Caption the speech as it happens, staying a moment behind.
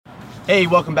Hey,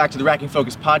 welcome back to the Racking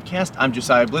Focus podcast. I'm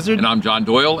Josiah Blizzard. And I'm John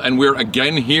Doyle, and we're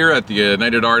again here at the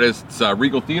United Artists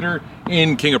Regal Theater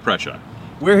in King of Prussia.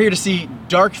 We're here to see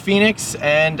Dark Phoenix,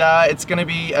 and it's going to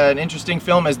be an interesting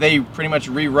film as they pretty much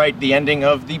rewrite the ending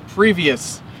of the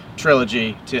previous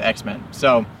trilogy to X-Men.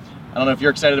 So, I don't know if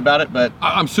you're excited about it, but...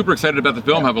 I'm super excited about the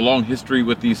film. Yeah. I have a long history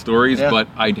with these stories, but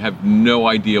I have no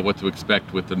idea what to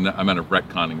expect with the amount of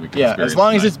retconning we can experience. As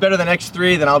long as tonight. it's better than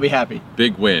X3, then I'll be happy.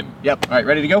 Big win. Yep. All right,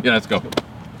 ready to go? Yeah, let's go.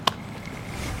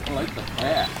 I like the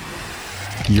hat.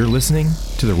 You're listening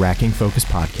to the Racking Focus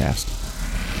podcast.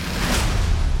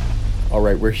 All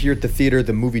right, we're here at the theater.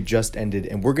 The movie just ended,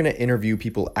 and we're going to interview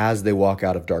people as they walk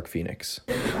out of Dark Phoenix.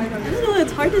 I don't know,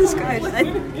 it's hard to describe.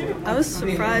 I was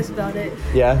surprised about it.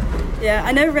 Yeah? Yeah,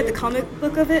 I never read the comic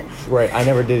book of it. Right, I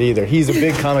never did either. He's a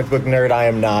big comic book nerd. I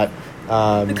am not.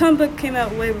 The comic book came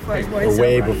out way before I was born.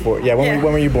 Way before. Yeah, when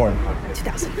were you born?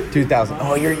 2000. 2000.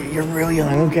 Oh, you're real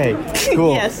young. Okay,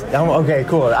 cool. Yes. Okay,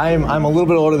 cool. I'm a little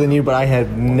bit older than you, but I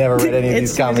have never read any of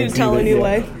these It's hard comics. to tell either.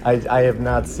 anyway. Yeah. I have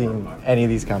not seen any of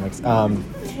these comics.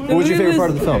 What was your favorite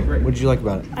part of the film? What did you like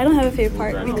about it? I don't have a favorite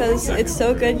part because it's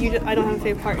so good. I don't have a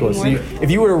favorite part Cool. So anymore.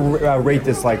 if you were to rate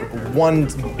this, like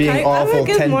 1 being I'm awful, gonna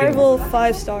give 10 being... Marvel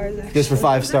 5 stars. Actually. Just for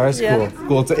 5 stars? Yeah.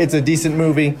 Cool. It's a decent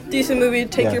movie. Decent movie.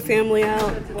 Take Yeah. your family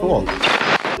out. Cool.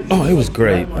 Oh, it was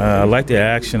great. I liked the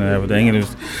action and everything, and it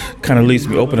was kind of leaves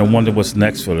me open and wonder what's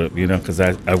next for it, because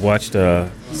I watched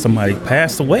somebody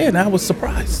pass away, and I was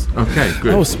surprised. Okay,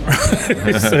 good. I was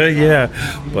surprised. Yeah,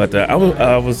 but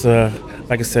I was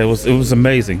like I said, it was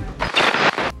amazing.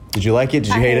 Did you like it?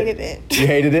 Did you hate hated it. You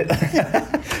hated it?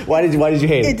 Why did you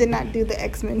hate It it? did not do the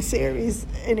X-Men series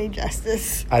any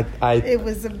justice. I It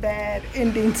was a bad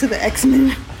ending to the X-Men.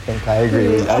 think I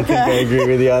agree. I think I agree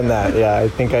with you on that. Yeah, I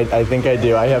think I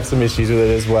do. I have some issues with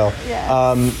it as well.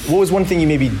 Yeah. What was one thing you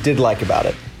maybe did like about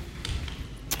it?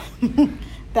 The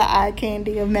eye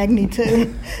candy of Magneto.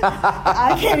 The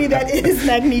eye candy that is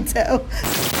Magneto.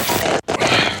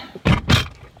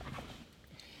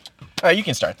 All right, you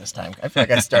can start this time. I feel like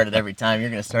I start it every time.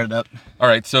 You're going to start it up. All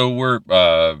right, so we're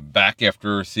back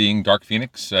after seeing Dark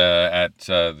Phoenix at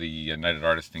the United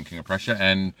Artists in King of Prussia,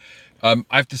 and I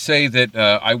have to say that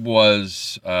I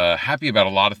was happy about a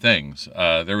lot of things.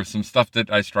 There was some stuff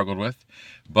that I struggled with,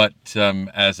 but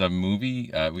as a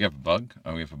movie, we have a bug.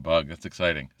 Oh, we have a bug. That's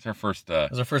exciting. It's our first. It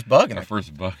was our first bug in Our it.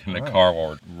 first bug in the car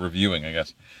while we're reviewing, I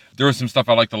guess. There was some stuff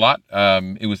I liked a lot.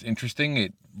 It was interesting.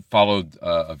 It followed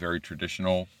a very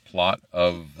traditional plot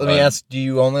of... Let me ask, do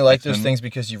you only like those X-Men? things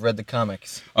because you've read the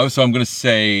comics? Oh, so I'm going to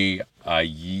say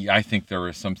I think there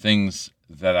are some things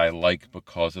that I like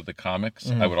because of the comics.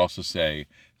 Mm-hmm. I would also say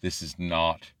this is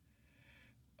not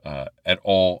at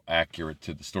all accurate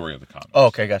to the story of the comics. Oh,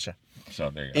 okay, gotcha. So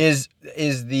there you go. Is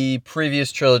the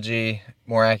previous trilogy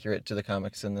more accurate to the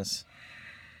comics than this?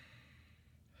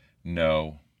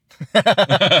 No.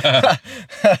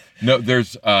 No,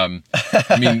 there's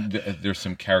there's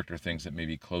some character things that may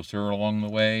be closer along the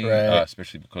way, Right.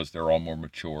 especially because they're all more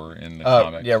mature in the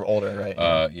comics. Yeah, we're older,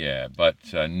 right? Yeah, but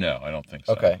no, I don't think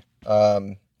so. Okay.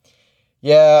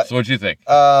 Yeah. So what'd you think?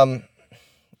 I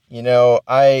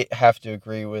have to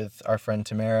agree with our friend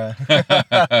Tamara.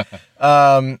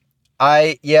 I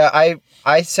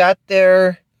sat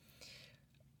there.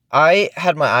 I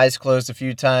had my eyes closed a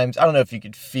few times. I don't know if you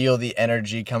could feel the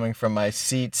energy coming from my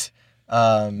seat.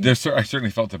 I certainly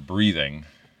felt the breathing.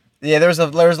 Yeah, there was a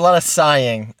lot of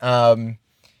sighing.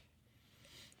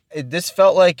 This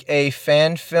felt like a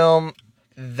fan film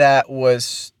that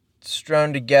was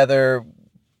strewn together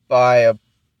by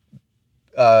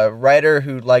a writer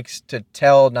who likes to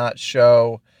tell, not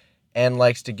show, and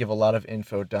likes to give a lot of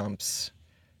info dumps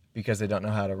because they don't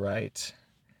know how to write.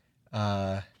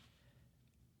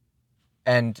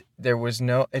 And there was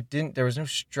no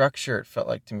structure, it felt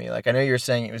like to me. Like, I know you were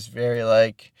saying it was very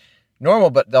like normal,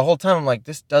 but the whole time I'm like,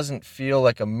 this doesn't feel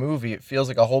like a movie. It feels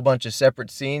like a whole bunch of separate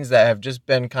scenes that have just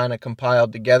been kind of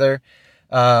compiled together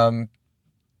to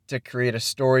create a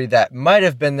story that might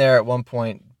have been there at one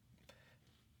point.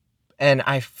 And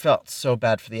I felt so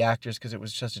bad for the actors because it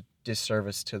was just a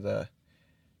disservice to the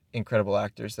incredible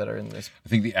actors that are in this. I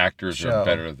think the actors show. are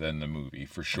better than the movie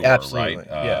for sure, Absolutely, right?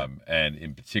 yeah. And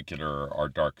in particular, our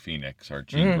Dark Phoenix, our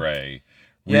Jean Grey,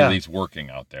 Yeah. really is working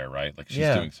out there, right? Like she's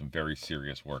Yeah. doing some very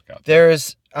serious work out there.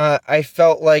 There's, I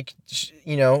felt like,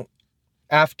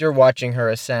 after watching her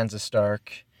as Sansa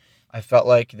Stark, I felt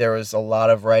like there was a lot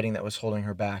of writing that was holding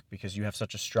her back because you have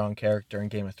such a strong character in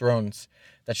Game of Thrones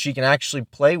that she can actually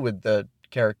play with the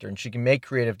character and she can make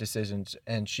creative decisions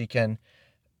and she can,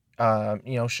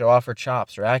 show off her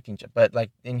chops or acting. But like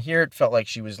in here, it felt like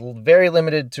she was very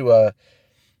limited to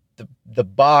the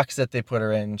box that they put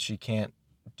her in, she can't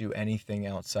do anything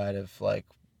outside of like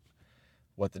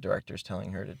what the director's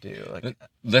telling her to do. Like,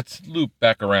 let's loop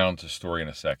back around to story in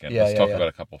a second. Yeah, Let's yeah, talk yeah. about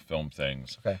a couple film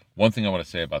things. Okay. One thing I want to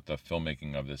say about the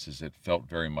filmmaking of this is it felt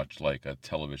very much like a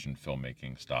television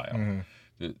filmmaking style. Mm-hmm.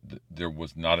 There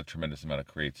was not a tremendous amount of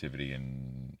creativity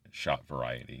in shot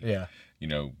variety. Yeah. You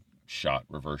know, shot,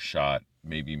 reverse shot,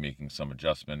 maybe making some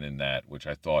adjustment in that, which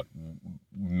I thought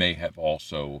may have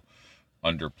also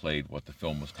underplayed what the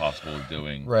film was capable of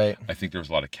doing. Right. I think there was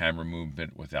a lot of camera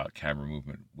movement without camera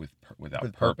movement without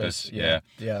With purpose. purpose, yeah.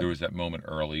 There was that moment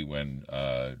early when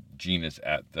Jean is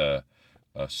at the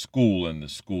school, and the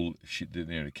school,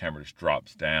 the camera just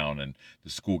drops down, and the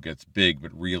school gets big,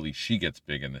 but really she gets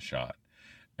big in the shot.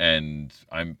 And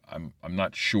I'm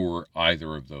not sure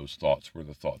either of those thoughts were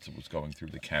the thoughts that was going through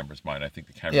the camera's mind. I think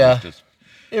the camera was just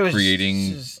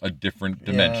creating a different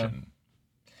dimension.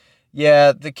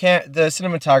 Yeah, the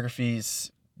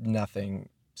cinematography's nothing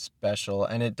special,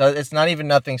 and it's not even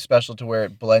nothing special to where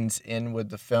it blends in with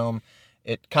the film.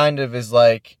 It kind of is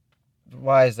like,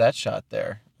 why is that shot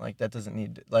there? Like, that doesn't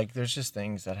need, like, there's just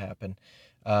things that happen.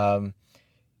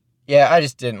 Yeah, I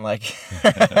just didn't like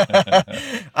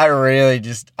I really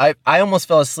just I almost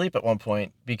fell asleep at one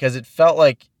point because it felt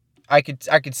like I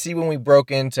could see when we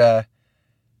broke into,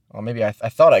 well, maybe I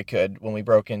thought I could when we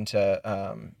broke into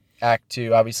Act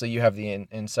 2. Obviously, you have the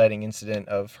inciting incident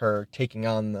of her taking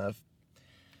on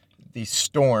the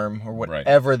storm or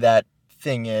whatever that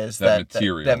thing is, that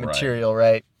material,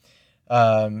 right?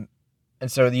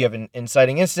 And so you have an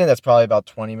inciting incident that's probably about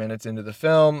 20 minutes into the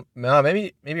film. No,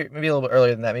 maybe a little bit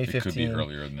earlier than that. Maybe 15. It could be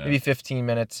earlier than that. Maybe 15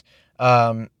 minutes.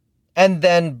 And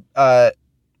then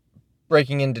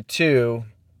breaking into 2.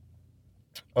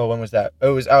 Oh, when was that? It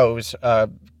was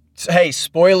hey,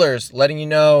 spoilers, letting you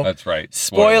know. That's right.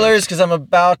 Spoilers, because I'm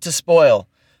about to spoil.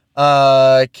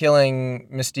 Killing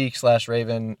Mystique /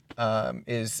 Raven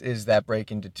is that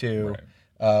break into 2 Right.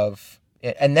 of.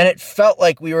 And then it felt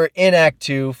like we were in Act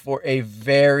 2 for a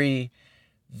very,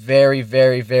 very,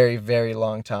 very, very, very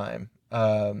long time.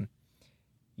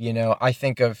 You know, I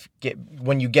think of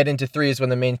when you get into 3 is when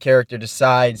the main character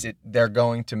decides they're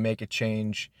going to make a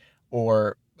change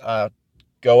or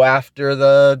go after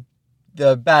the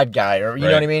bad guy, or you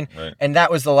know what I mean. Right. And that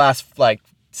was the last like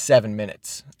 7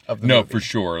 minutes of the movie. No, for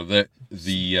sure.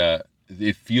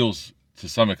 It feels to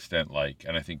some extent like,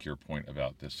 and I think your point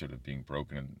about this sort of being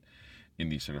broken in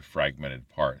these sort of fragmented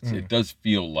parts, it does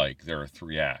feel like there are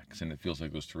 3 acts, and it feels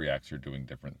like those 3 acts are doing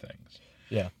different things.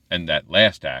 Yeah. And that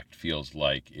last act feels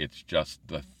like it's just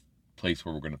the place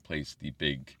where we're going to place the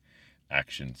big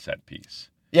action set piece.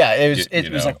 Yeah,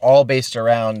 it was like all based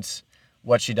around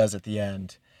what she does at the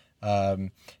end.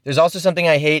 There's also something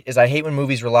I hate when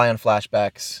movies rely on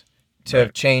flashbacks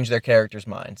to change their characters'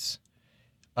 minds.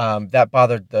 That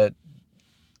bothered it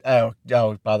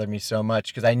bothered me so much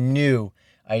because I knew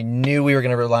we were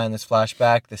going to rely on this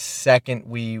flashback the second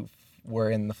we were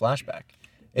in the flashback.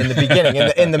 In the beginning,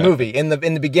 in the movie, in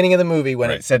the beginning of the movie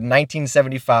when it said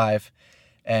 1975,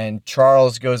 and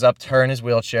Charles goes up to her in his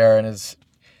wheelchair and is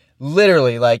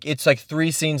literally like, it's like 3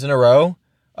 scenes in a row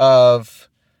of,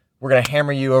 we're going to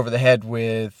hammer you over the head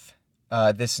with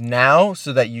this now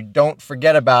so that you don't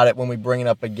forget about it when we bring it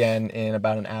up again in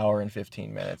about an hour and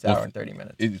 15 minutes, hour and 30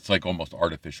 minutes. It's like almost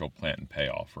artificial plant and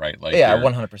payoff, right? Like, yeah,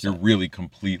 100%. You're really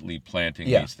completely planting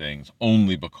these things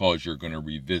only because you're going to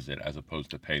revisit as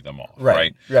opposed to pay them off,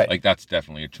 right? Like, that's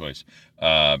definitely a choice. So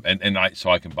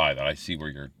I can buy that. I see where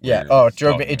you're.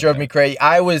 It drove me crazy.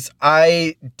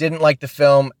 I didn't like the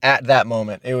film at that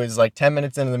moment. It was like 10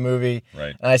 minutes into the movie,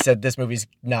 right? And I said, this movie's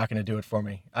not going to do it for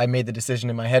me. I made the decision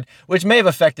in my head, which may have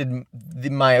affected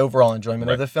my overall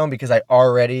enjoyment of the film because I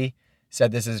already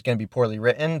said this is going to be poorly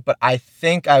written. But I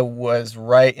think I was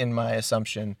right in my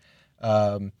assumption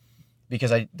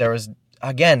because there was,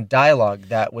 again, dialogue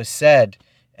that was said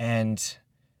and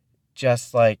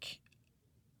just like,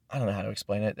 I don't know how to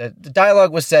explain it. The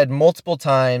dialogue was said multiple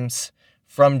times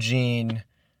from Jean.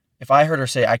 If I heard her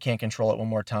say, I can't control it one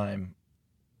more time.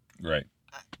 Right.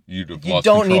 You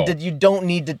don't need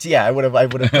to. Yeah, I would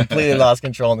have completely lost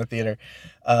control in the theater.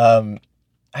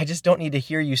 I just don't need to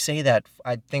hear you say that.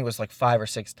 I think it was like 5 or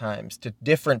 6 times to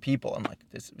different people. I'm like,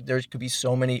 there could be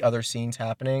so many other scenes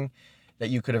happening that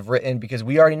you could have written because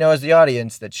we already know as the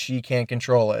audience that she can't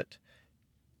control it.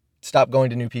 Stop going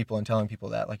to new people and telling people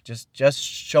that. Like, just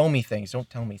show me things. Don't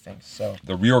tell me things. So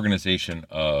the reorganization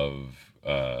of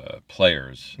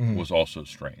players was also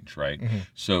strange, right? Mm-hmm.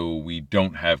 So we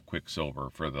don't have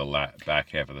Quicksilver for the back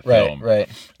half of the right, film, right?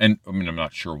 And I mean, I'm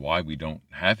not sure why we don't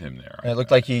have him there. And it looked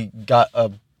like he got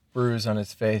a bruise on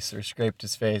his face or scraped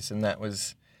his face, and that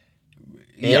was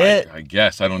it? I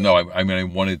guess. I don't know. I mean, I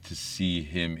wanted to see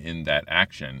him in that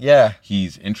action. Yeah.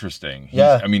 He's interesting.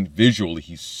 Yeah. I mean, visually,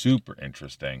 he's super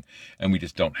interesting. And we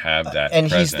just don't have that And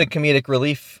he's present. the comedic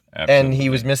relief. And Absolutely. he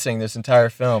was missing this entire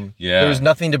film. Yeah. There was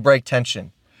nothing to break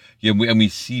tension. Yeah, and we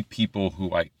see people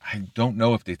who I don't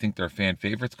know if they think they're fan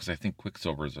favorites, because I think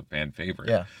Quicksilver is a fan favorite.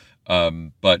 Yeah.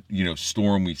 But,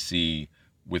 Storm we see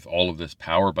with all of this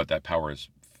power, but that power is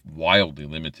wildly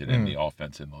limited in the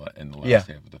offense in the last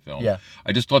half of the film. Yeah.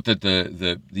 I just thought that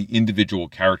the individual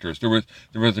characters, there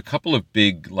was a couple of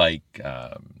big, like,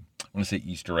 I want to say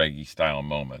Easter eggy style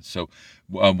moments. So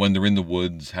when they're in the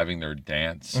woods having their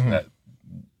dance, that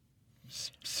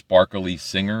sparkly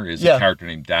singer is a character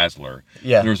named Dazzler.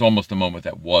 Yeah. There was almost a moment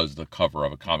that was the cover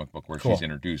of a comic book where she's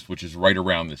introduced, which is right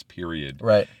around this period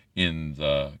Right. in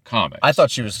the comics. I thought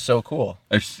she was so cool.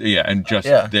 Yeah, and just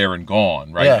there and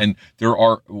gone, right? Yeah. And there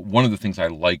are, one of the things I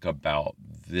like about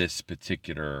this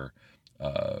particular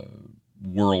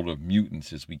world of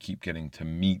mutants is we keep getting to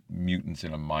meet mutants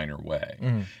in a minor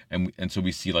way. And so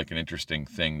we see like an interesting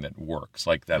thing that works,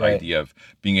 like that Right. idea of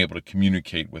being able to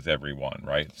communicate with everyone,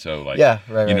 right? So like,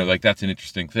 Right. like that's an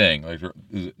interesting thing. Like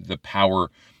the power,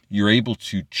 you're able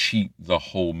to cheat the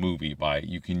whole movie by,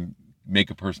 you can make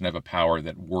a person have a power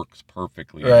that works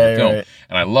perfectly in the film. Right.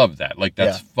 And I love that. Like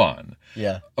that's fun.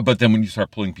 Yeah. But then when you start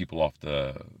pulling people off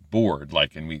the board,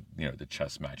 like the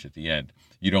chess match at the end,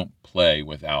 you don't play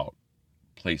without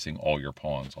placing all your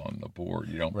pawns on the board.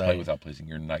 You don't play Right. without placing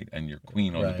your knight and your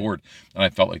queen on Right. the board. And I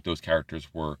felt like those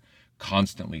characters were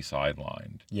constantly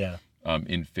sidelined Yeah.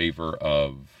 in favor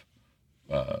of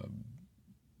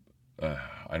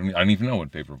I don't even know in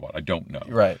favor of what. I don't know.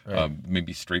 Right.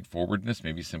 Maybe straightforwardness,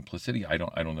 maybe simplicity. I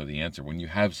don't know the answer. When you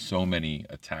have so many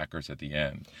attackers at the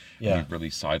end, and you've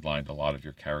really sidelined a lot of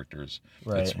your characters.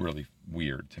 Right. It's really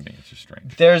weird to me. It's just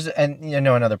strange. There's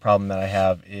another problem that I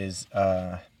have is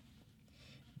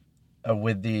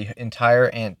with the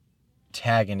entire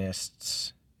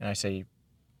antagonists, and I say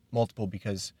multiple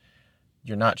because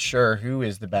you're not sure who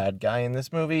is the bad guy in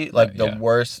this movie. Like the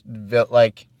worst,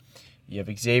 like you have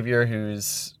Xavier,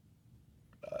 who's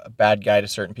a bad guy to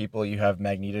certain people. You have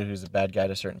Magneto, who's a bad guy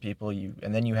to certain people.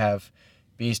 And then you have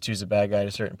Beast, who's a bad guy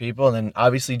to certain people. And then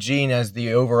obviously Jean as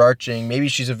the overarching, maybe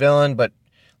she's a villain, but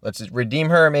let's redeem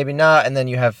her, maybe not. And then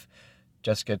you have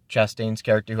Jessica Chastain's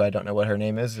character, who I don't know what her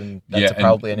name is, and that's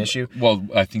probably an issue. Well,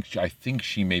 I think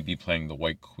she may be playing the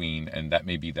White Queen, and that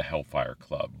may be the Hellfire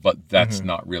Club, but that's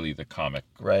not really the comic.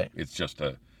 Right. It's just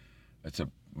Gotcha.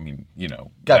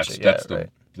 that's right.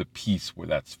 the piece where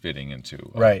that's fitting into.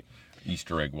 Right.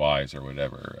 Easter egg wise or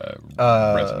whatever,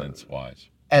 resonance wise.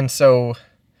 And so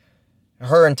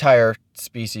her entire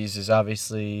species is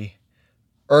obviously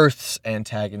Earth's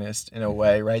antagonist in a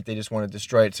way, right? They just want to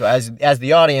destroy it. So as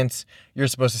the audience, you're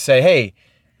supposed to say, hey,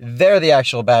 they're the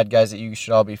actual bad guys that you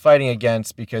should all be fighting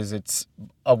against because it's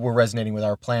we're resonating with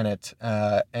our planet.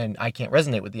 And I can't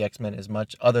resonate with the X-Men as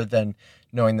much other than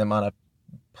knowing them on a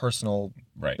personal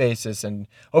basis and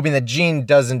hoping that Jean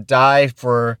doesn't die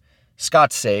for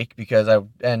Scott's sake because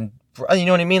you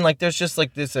know what I mean? Like there's just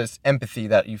like this empathy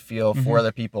that you feel for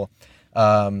other people.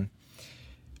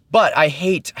 But I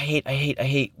hate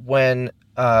when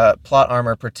plot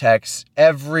armor protects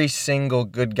every single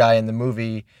good guy in the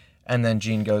movie and then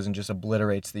Jean goes and just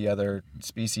obliterates the other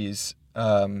species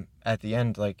at the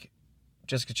end. Like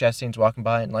Jessica Chastain's walking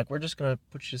by and like, we're just going to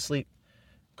put you to sleep.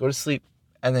 Go to sleep.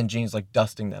 And then Jean's like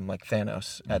dusting them like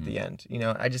Thanos at the end. You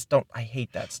know, I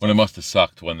hate that stuff. When it must have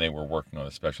sucked when they were working on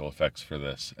the special effects for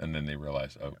this and then they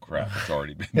realized, oh crap, it's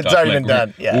already been done. It's already been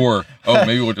done, yeah. Or,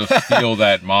 maybe we'll just steal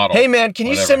that model. Hey man, can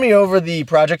you send me over the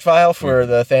project file for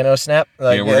the Thanos snap?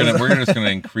 Like, we're just gonna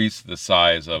increase the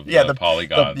size of the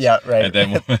polygons. Right. And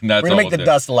then that's we're gonna make the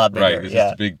dust a lot bigger. Right, it's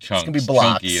just big chunks. It's gonna be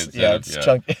blocks. Chunky instead it's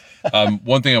chunky.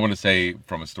 One thing I want to say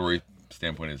from a story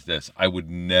standpoint is this: I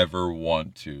would never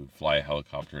want to fly a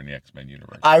helicopter in the X-Men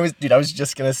universe. I was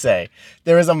just gonna say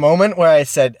there was a moment where I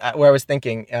was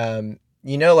thinking,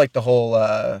 like the whole,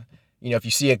 if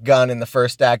you see a gun in the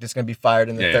first act, it's gonna be fired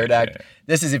in the third act. Yeah.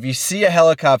 This is if you see a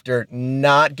helicopter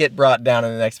not get brought down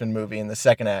in an X-Men movie in the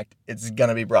second act, it's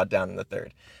gonna be brought down in the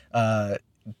third.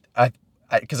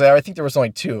 Because I think there was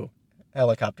only 2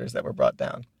 helicopters that were brought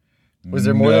down. Was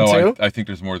there more than 2? I think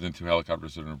there's more than 2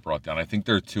 helicopters that were brought down. I think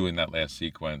there are 2 in that last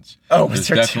sequence. Oh, there's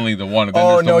definitely 2? The one.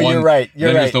 And then you're right.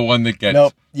 There's the one that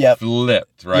gets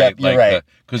flipped, right? Yep, you're right.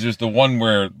 Because there's the one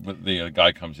where the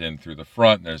guy comes in through the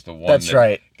front, and there's the one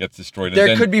that gets destroyed.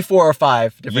 There could be 4 or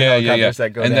 5 different helicopters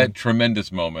that go down. And that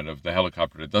tremendous moment of the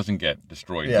helicopter that doesn't get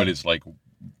destroyed, but it's like,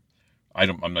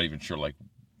 I'm not even sure, like,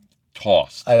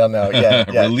 tossed. I don't know. Yeah,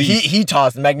 yeah. Released. He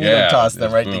tossed Magneto Yeah, tossed them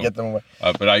just right boom. to get them away.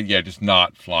 But just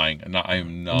not flying. I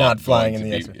am Not flying going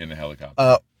in to the be X-Men. in a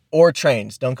helicopter. Or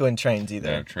trains. Don't go in trains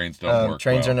either. No, trains don't work.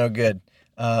 Trains well. are no good.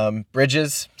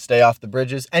 Bridges. Stay off the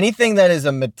bridges. Anything that is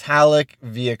a metallic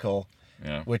vehicle,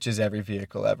 Yeah. which is every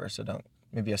vehicle ever. So don't.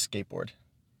 Maybe a skateboard.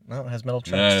 No, it has metal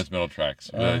tracks. Yeah, it's metal tracks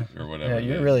or whatever. Yeah,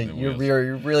 you're the really wheels.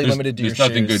 you're really limited to your There's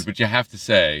nothing shoes. good, but you have to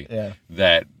say Yeah.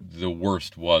 that the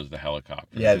worst was the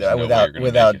helicopter. Yeah, There's no way without you're gonna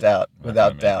without make it. doubt, Not without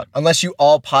gonna make doubt. it. Unless you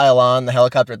all pile on the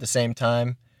helicopter at the same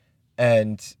time,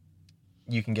 and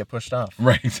you can get pushed off.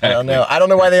 Right, exactly. I don't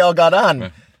know why they all got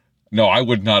on. No, I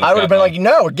would not. I would have been like,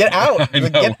 no, get out, I know,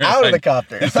 get we're out of the like,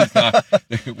 copter. This is not.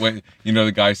 When,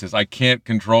 the guy says, "I can't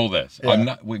control this. Yeah. I'm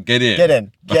not. Get in. Get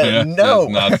in. Get in. That No.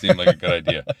 does not seem like a good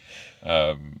idea.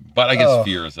 But I guess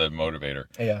fear is a motivator.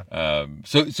 Yeah.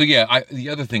 So yeah. The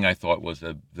other thing I thought was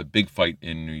the big fight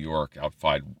in New York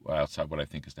outside what I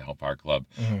think is the Hellfire Club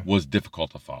was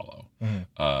difficult to follow.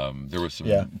 There was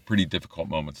some pretty difficult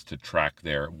moments to track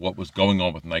there. What was going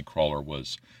on with Nightcrawler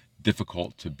was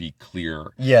difficult to be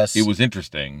clear. Yes. It was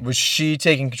interesting. Was she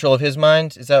taking control of his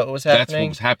mind? Is that what was happening? That's what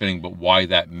was happening, but why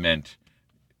that meant.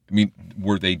 I mean,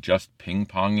 were they just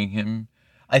ping-ponging him?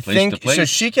 I place think to place? so.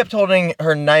 She kept holding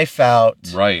her knife out.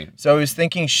 Right. So I was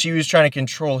thinking she was trying to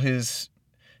control his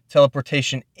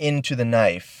teleportation into the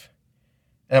knife.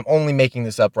 And I'm only making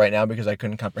this up right now because I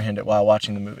couldn't comprehend it while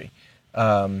watching the movie.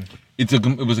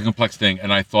 It was a complex thing,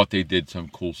 and I thought they did some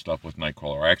cool stuff with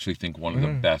Nightcrawler. I actually think one of the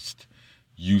best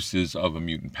uses of a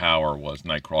mutant power was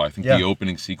Nightcrawler. I think the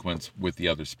opening sequence with the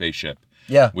other spaceship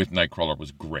with Nightcrawler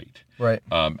was great. Right.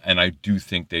 And I do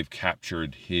think they've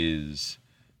captured his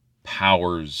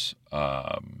powers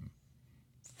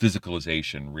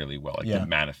physicalization really well. It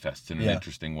manifests in an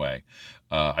interesting way.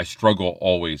 I struggle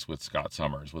always with Scott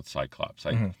Summers, with Cyclops.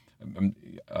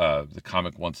 The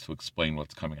comic wants to explain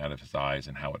what's coming out of his eyes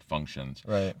and how it functions.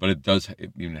 Right. But it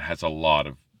has a lot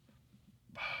of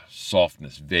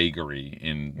softness, vagary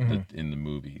in the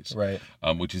movies, Right.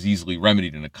 Which is easily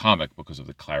remedied in a comic because of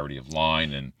the clarity of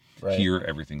line, and here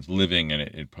everything's living and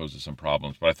it poses some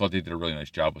problems. But I thought they did a really nice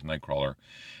job with Nightcrawler,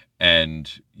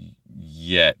 and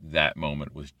yet that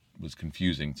moment was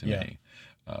confusing to me.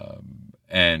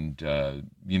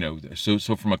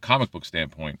 So from a comic book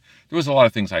standpoint, there was a lot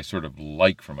of things I sort of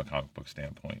like from a comic book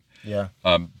standpoint. Yeah.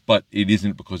 But it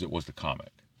isn't because it was the comic.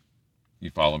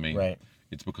 You follow me? Right.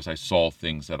 It's because I saw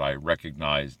things that I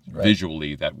recognized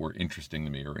visually that were interesting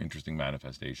to me, or interesting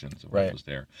manifestations of what was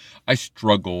there. I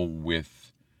struggle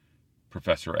with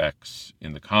Professor X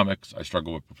in the comics. I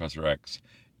struggle with Professor X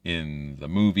in the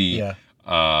movie. Yeah.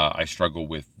 I struggle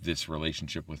with this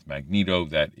relationship with Magneto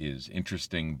that is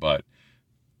interesting, but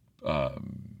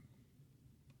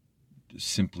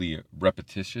simply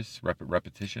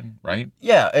repetition, right?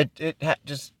 Yeah.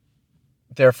 Just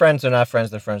they're friends. They're not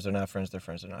friends. They're friends. They're not friends. They're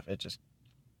friends. They're not. It just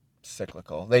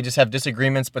cyclical. They just have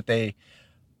disagreements, but they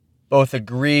both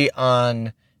agree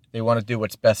on they want to do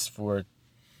what's best for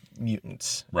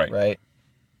mutants. Right.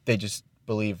 They just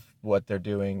believe what they're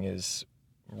doing is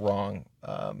wrong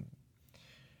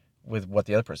with what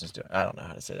the other person's doing. I don't know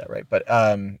how to say that right, but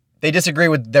they disagree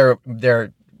with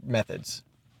their methods.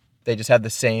 They just have the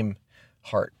same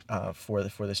heart for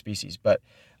the species, but.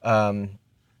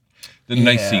 The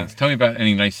nice scenes. Tell me about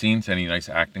any nice scenes, any nice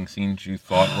acting scenes you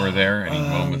thought were there, any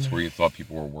moments where you thought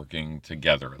people were working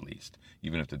together at least,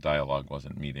 even if the dialogue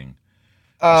wasn't meeting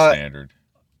the standard.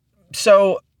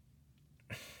 So.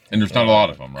 And there's not a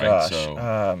lot of them, right? Gosh, So.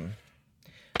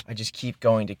 I just keep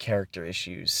going to character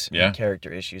issues. Yeah.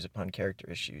 Character issues upon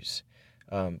character issues.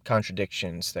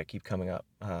 Contradictions that keep coming up.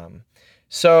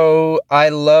 So I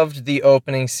loved the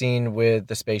opening scene with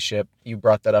the spaceship. You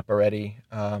brought that up already.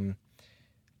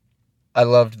 I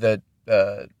loved the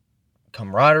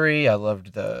camaraderie. I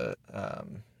loved the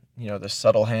the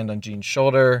subtle hand on Jean's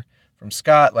shoulder from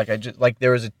Scott. Like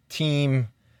there was a team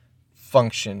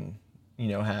function,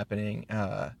 happening.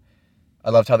 I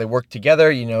loved how they worked together.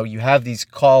 You have these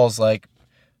calls like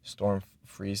Storm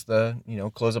freeze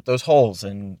close up those holes,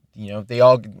 and they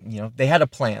all they had a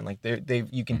plan. Like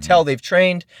you can tell they've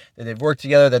trained, that they've worked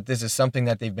together, that this is something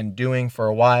that they've been doing for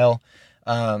a while.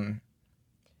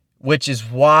 Which is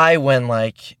why when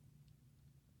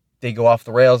they go off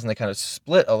the rails and they kind of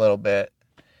split a little bit,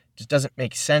 it just doesn't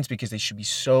make sense, because they should be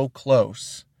so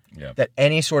close that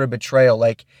any sort of betrayal,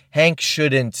 like Hank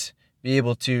shouldn't be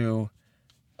able to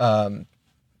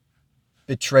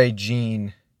betray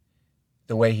Jean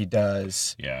the way he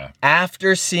does. Yeah.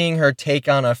 After seeing her take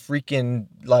on a freaking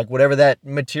whatever that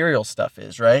material stuff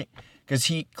is, right? Because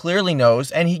he clearly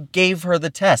knows, and he gave her the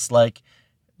test.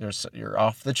 you're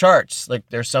off the charts. Like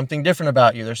there's something different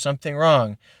about you. There's something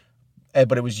wrong.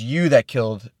 But it was you that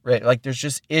killed, right? Like there's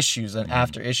just issues and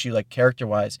after issue, like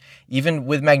character-wise. Even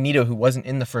with Magneto, who wasn't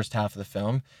in the first half of the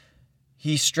film,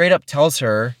 he straight up tells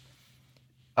her,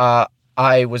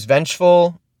 I was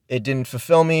vengeful, it didn't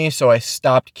fulfill me, so I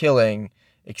stopped killing.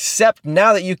 Except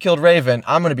now that you killed Raven,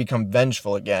 I'm going to become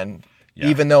vengeful again. Yeah.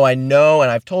 Even though I know, and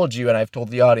I've told you, and I've told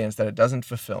the audience that it doesn't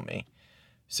fulfill me.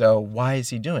 So why is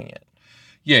he doing it?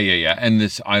 Yeah. And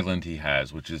this island he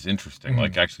has, which is interesting,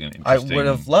 like actually an interesting I would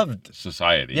have loved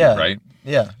society, yeah, right?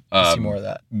 Yeah, see more of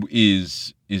that.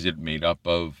 Is it made up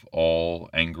of all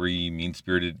angry,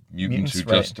 mean-spirited mutants who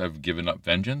just have given up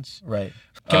vengeance? Right.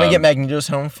 Can we get Magneto's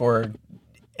home for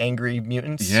angry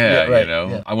mutants? Yeah, right.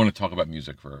 Yeah. I want to talk about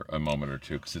music for a moment or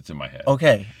two because it's in my head.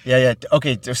 Okay. Yeah.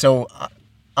 Okay, so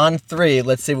on 3,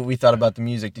 let's say what we thought about the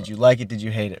music. Did you like it? Did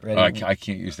you hate it? Ready? I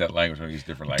can't use that language. I use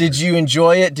different language. Did you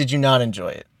enjoy it? Did you not enjoy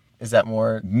it? Is that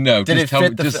more? No, Did just, it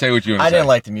fit just say what you want to say. I didn't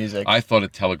like the music. I thought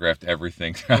it telegraphed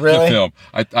everything throughout Really? the film.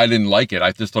 I didn't like it.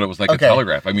 I just thought it was like a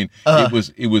telegraph. I mean,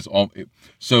 it was all.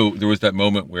 So there was that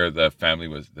moment where the family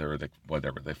was there,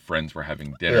 the friends were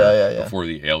having dinner before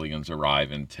the aliens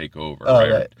arrive and take over.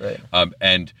 Right.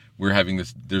 And we're having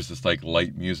this. There's this like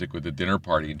light music with the dinner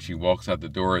party, and she walks out the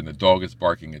door, and the dog is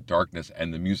barking at darkness,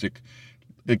 and the music.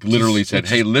 It literally said,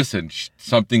 "Hey, listen,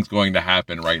 something's going to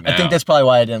happen right now." I think that's probably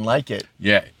why I didn't like it.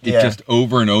 Yeah, just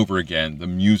over and over again, the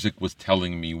music was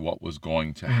telling me what was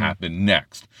going to happen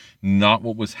next. Not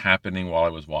what was happening while I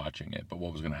was watching it, but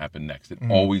what was going to happen next. It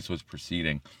always was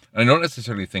proceeding. And I don't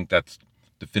necessarily think that's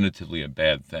definitively a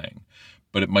bad thing,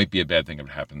 but it might be a bad thing if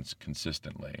it happens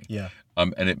consistently. Yeah.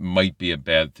 And it might be a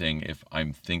bad thing if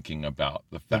I'm thinking about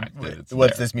the fact that it's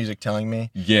what's there. this music telling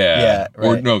me? Yeah. Right.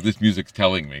 Or no, this music's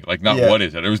telling me. Like, not what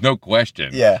is it? There was no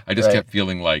question. Yeah. I just kept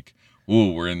feeling like,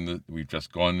 ooh, we've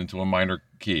just gone into a minor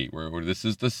key where this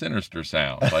is the sinister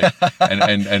sound. Like,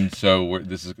 and so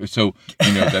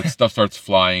that stuff starts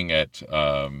flying at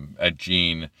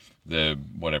Jean. The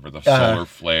solar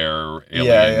flare,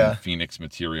 alien, Phoenix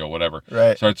material, whatever,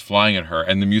 starts flying at her,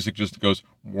 and the music just goes,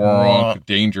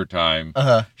 danger time.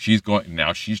 She's going,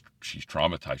 now she's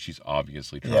traumatized. She's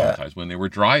obviously traumatized. When they were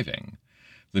driving,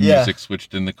 the music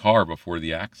switched in the car before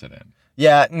the accident.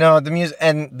 Yeah, no, the music,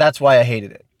 and that's why I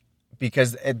hated it.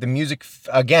 Because the music,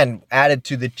 again, added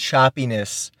to the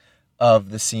choppiness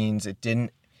of the scenes. It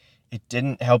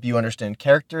didn't help you understand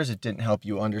characters. It didn't help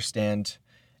you understand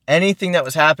anything that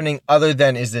was happening other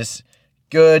than is this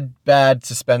good, bad,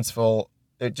 suspenseful.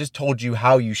 It just told you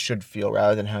how you should feel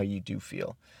rather than how you do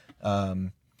feel.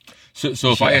 So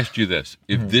if I asked you this,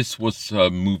 if this was a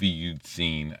movie you'd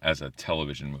seen as a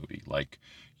television movie, like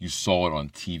you saw it on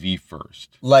TV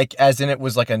first, like as in it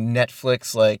was like a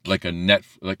Netflix, like a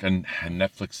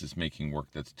Netflix is making work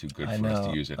that's too good for us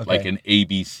to use it, like an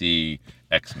ABC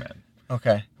X-Men.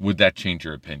 Okay, would that change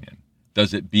your opinion?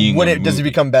 Does it does it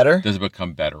become better? Does it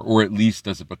become better, or at least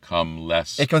does it become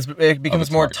less? It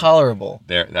becomes more tolerable.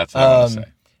 That's what I want to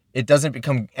say. It doesn't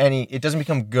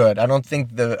become good. I don't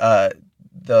think the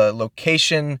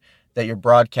location that you're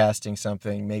broadcasting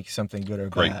something makes something good or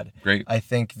bad. Great. I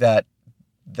think that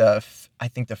the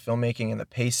filmmaking and the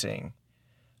pacing.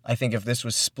 I think if this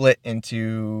was split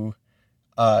into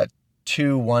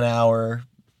 2 1-hour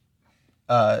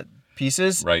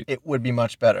pieces, it would be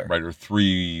much better. Right, or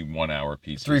 3 1-hour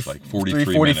pieces, like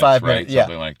 43 45 minutes, right? Yeah,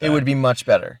 something like that. It would be much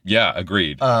better. Yeah,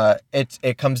 agreed.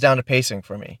 It comes down to pacing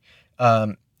for me.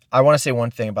 I want to say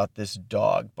one thing about this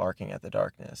dog barking at the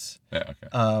darkness. Yeah,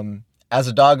 okay. As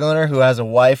a dog owner who has a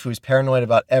wife who's paranoid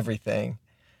about everything,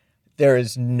 there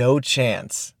is no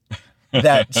chance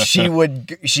that she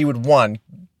would, 1,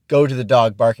 go to the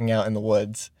dog barking out in the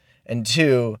woods, and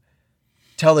 2,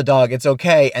 tell the dog it's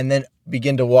okay, and then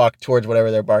begin to walk towards whatever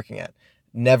they're barking at.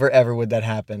 Never, ever would that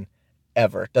happen.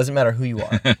 Ever. Doesn't matter who you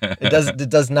are. It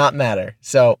does not matter.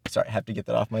 So, sorry, I have to get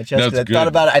that off my chest. Because I thought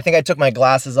about it. I think I took my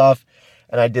glasses off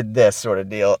and I did this sort of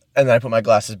deal. And then I put my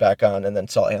glasses back on and then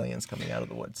saw aliens coming out of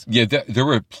the woods. Yeah, there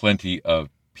were plenty of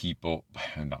people,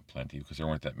 not plenty because there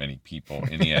weren't that many people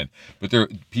in the end, but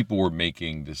people were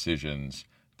making decisions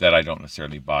that I don't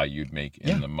necessarily buy you'd make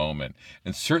in the moment.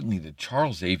 And certainly the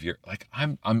Charles Xavier, like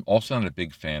I'm also not a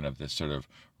big fan of this sort of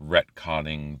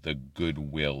retconning the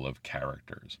goodwill of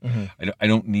characters. Mm-hmm. I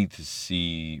don't need to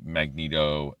see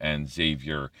Magneto and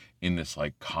Xavier in this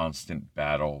like constant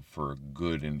battle for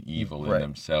good and evil in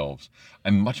themselves.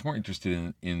 I'm much more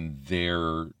interested in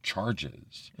their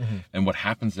charges and what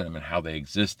happens to them and how they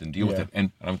exist and deal with it.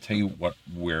 And I'm gonna tell you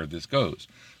where this goes.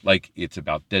 Like it's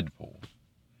about Deadpool.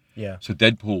 Yeah. So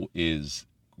Deadpool is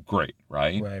great,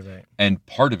 right? Right, right. And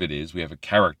part of it is we have a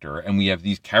character, and we have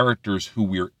these characters who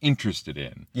we're interested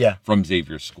in Yeah. from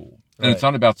Xavier School. And Right. it's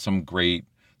not about some great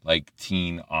like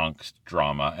teen angst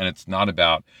drama, and it's not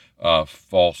about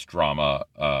false drama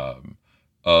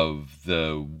of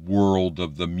the world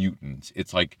of the mutants.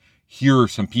 It's like, here are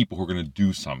some people who are going to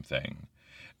do something,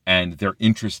 and they're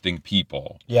interesting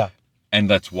people. Yeah. And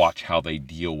let's watch how they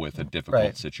deal with a difficult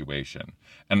Right. situation.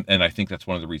 And I think that's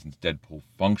one of the reasons Deadpool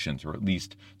functions, or at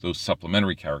least those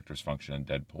supplementary characters function in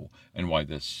Deadpool, and why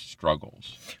this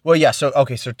struggles. Well, yeah. So,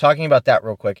 okay. So talking about that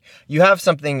real quick, you have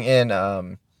something in,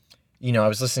 I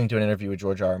was listening to an interview with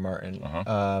George R. R. Martin.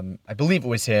 I believe it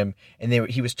was him, and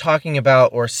he was talking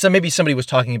about, or maybe somebody was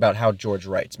talking about how George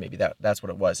writes. Maybe that's what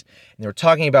it was. And they were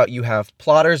talking about, you have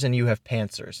plotters and you have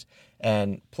pantsers.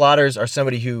 And plotters are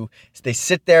somebody who, they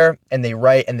sit there and they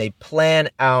write and they plan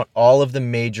out all of the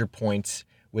major points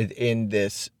within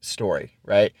this story,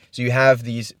 right? So you have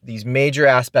these major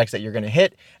aspects that you're going to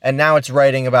hit, and now it's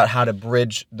writing about how to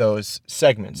bridge those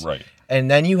segments. Right. And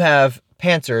then you have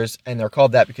pantsers, and they're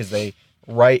called that because they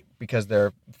write because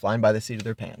they're flying by the seat of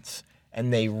their pants.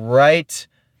 And they write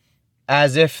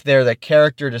as if they're the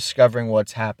character discovering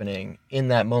what's happening in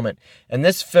that moment. And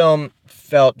this film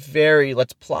felt very,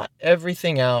 let's plot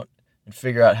everything out and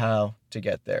figure out how to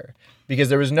get there. Because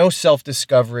there was no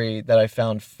self-discovery that I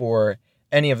found for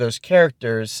any of those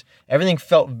characters. Everything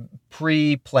felt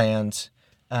pre-planned,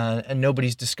 and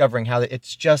nobody's discovering how.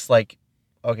 It's just like,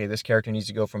 okay, this character needs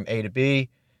to go from A to B,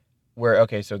 where,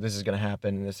 okay, so this is going to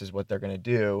happen, and this is what they're going to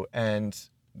do. And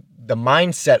the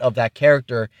mindset of that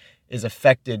character is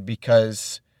affected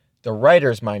because the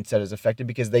writer's mindset is affected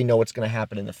because they know what's going to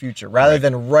happen in the future, rather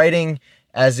than writing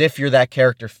as if you're that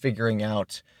character figuring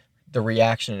out the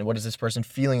reaction and what is this person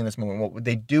feeling in this moment. What would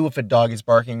they do if a dog is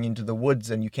barking into the woods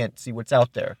and you can't see what's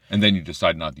out there? And then you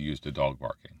decide not to use the dog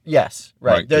barking. Yes,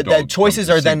 right. The The dog choices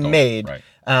becomes are a then signal. made,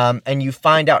 Right. and you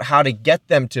find out how to get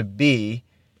them to be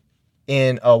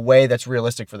in a way that's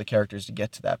realistic for the characters to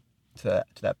get to that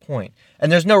point.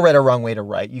 And there's no right or wrong way to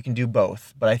write. You can do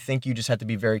both, but I think you just have to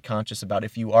be very conscious about,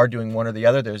 if you are doing one or the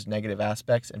other, there's negative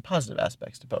aspects and positive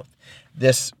aspects to both.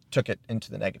 This took it into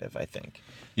the negative, I think.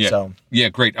 Yeah. So, Yeah,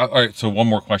 great. All right, so one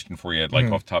more question for you,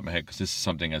 like off the top of my head, because this is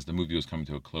something as the movie was coming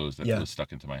to a close that was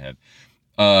stuck into my head.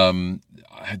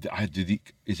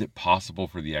 Is it possible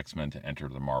for the X-Men to enter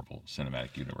the Marvel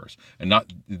Cinematic Universe? And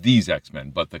not these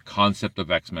X-Men, but the concept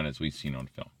of X-Men as we've seen on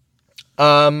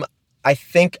film. I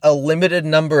think a limited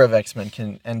number of X-Men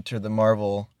can enter the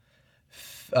Marvel,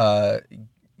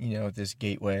 this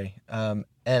gateway. And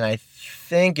I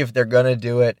think if they're going to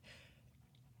do it,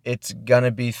 it's going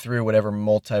to be through whatever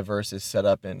multiverse is set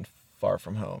up in Far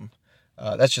From Home.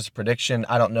 That's just a prediction.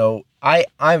 I don't know. I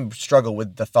struggle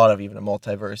with the thought of even a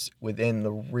multiverse within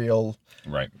the real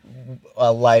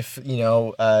life,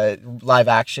 live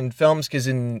action films. Because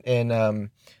in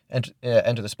Into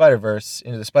the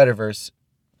Spider-Verse,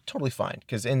 totally fine.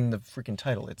 Because in the freaking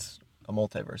title, it's a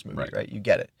multiverse movie, right? You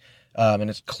get it. And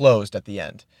it's closed at the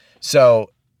end. So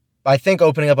I think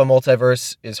opening up a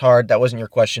multiverse is hard. That wasn't your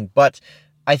question. But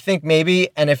I think maybe,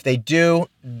 and if they do,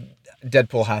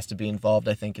 Deadpool has to be involved,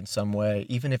 I think, in some way,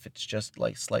 even if it's just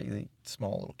like slightly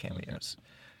small little cameos.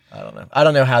 I don't know. I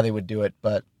don't know how they would do it,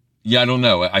 but yeah, I don't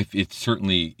know. It's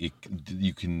certainly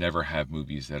you can never have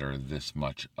movies that are this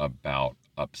much about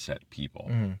upset people.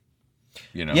 Mm-hmm.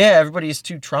 Yeah, everybody is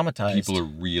too traumatized. People are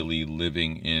really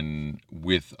living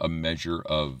with a measure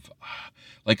of,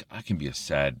 like, I can be a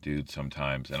sad dude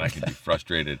sometimes, and I can be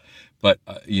frustrated, but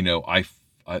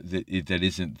that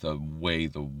isn't the way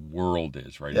the world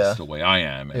is, right? It's the way I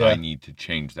am, and I need to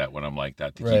change that when I'm like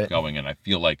that to keep going. And I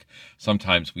feel like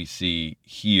sometimes we see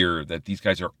here that these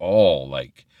guys are all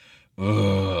like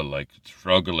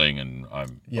struggling, and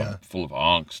I'm full of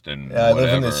angst and I whatever.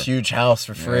 live in this huge house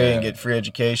for free and get free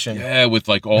education. Yeah, with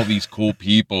like all these cool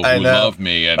people who love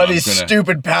me, and all these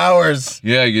stupid powers.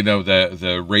 Yeah,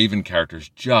 the Raven character's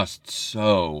just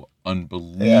so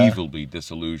unbelievably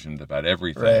disillusioned about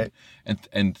everything,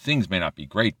 and things may not be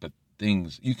great, but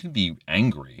you can be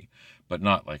angry, but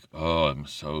not like, oh, I'm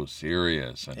so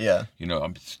serious. And,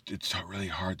 it's so really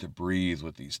hard to breathe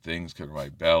with these things in my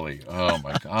belly. Oh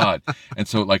my God. And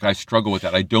so like, I struggle with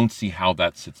that. I don't see how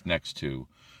that sits next to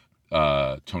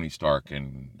Tony Stark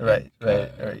and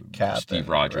Cap Steve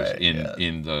Rogers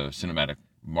in the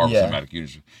Marvel Cinematic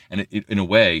Universe. And in a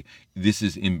way, this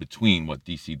is in between what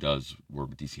DC does, or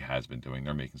what DC has been doing.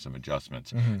 They're making some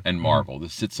adjustments, and Marvel.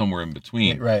 This sits somewhere in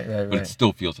between, but it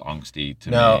still feels angsty to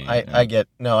me.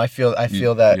 I feel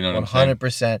that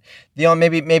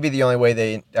 100%. Maybe the only way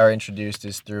they are introduced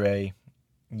is through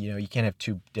you can't have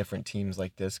two different teams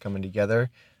like this coming together.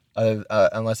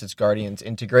 unless it's Guardians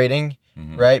integrating,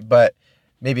 Mm-hmm. right? But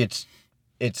maybe it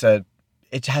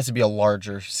has to be a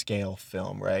larger scale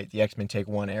film, right? The X-Men take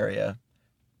one area,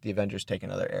 the Avengers take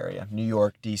another area. New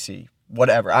York, DC,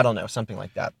 whatever. I don't know, something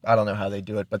like that. I don't know how they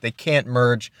do it, but they can't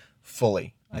merge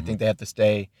fully. I think they have to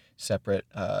stay separate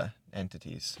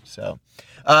entities. So,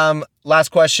 last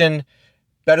question: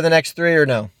 better than X3 or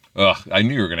no? Ugh, I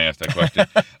knew you were going to ask that question.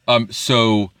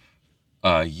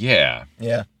 Yeah.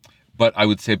 Yeah. But I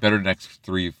would say better than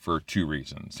X3 for two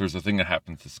reasons. There's a thing that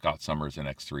happens to Scott Summers in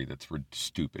X3 that's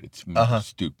stupid. It's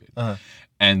stupid.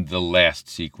 And the last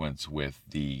sequence with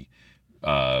the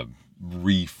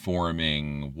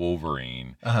reforming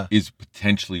Wolverine is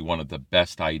potentially one of the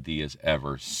best ideas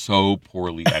ever. So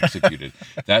poorly executed.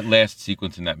 That last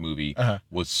sequence in that movie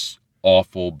was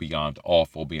awful beyond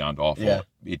awful beyond awful. Yeah.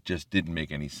 It just didn't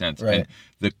make any sense. Right. And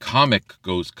the comic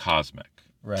goes cosmic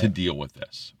Right. to deal with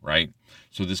this, right?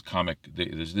 So this comic,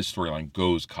 this storyline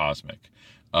goes cosmic,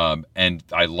 and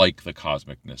I like the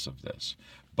cosmicness of this.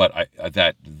 But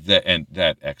that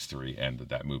X3 end of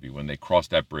that movie, when they cross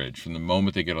that bridge, from the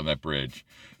moment they get on that bridge,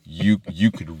 you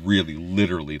could really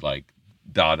literally like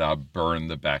burn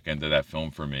the back end of that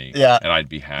film for me, Yeah. and I'd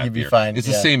be happy. You'd be fine, It's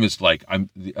yeah. the same as like of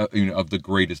the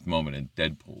greatest moment in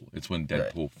Deadpool. It's when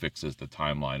Deadpool fixes the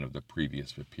timeline of the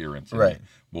previous appearance in Right.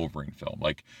 the Wolverine film.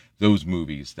 Like those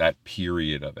movies, that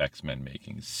period of X-Men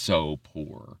making is so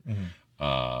poor.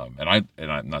 And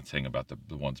I'm not saying about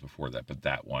the ones before that, but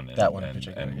that one and, That one in and,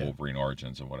 particular, and yeah. Wolverine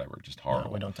Origins and whatever, just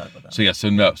horrible. we don't talk about that. So yeah, so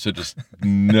just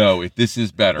no. If this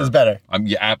is better, It's better.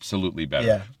 Absolutely better.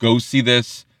 Yeah. Go see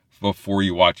this before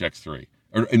you watch X3,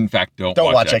 or in fact, don't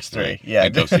watch X3. Yeah.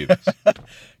 And go see this.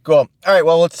 Cool. All right.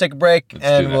 Well, let's take a break Let's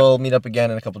do and that. we'll meet up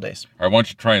again in a couple days. All right, why don't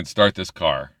you try and start this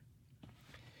car?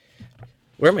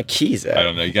 Where are my keys at? I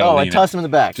don't know. You gotta I lean tossed in. them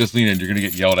in the back. Just lean in. You're gonna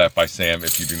get yelled at by Sam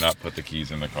if you do not put the keys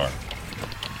in the car.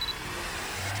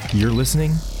 You're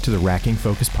listening to the Racking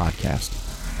Focus podcast.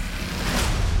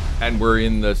 And we're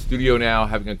in the studio now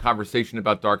having a conversation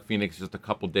about Dark Phoenix just a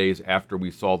couple days after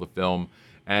we saw the film.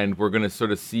 And we're going to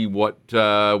sort of see what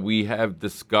we have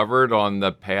discovered on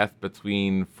the path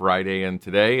between Friday and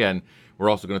today. And we're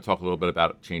also going to talk a little bit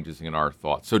about changes in our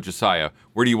thoughts. So, Josiah,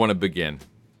 where do you want to begin?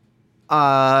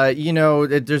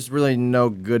 There's really no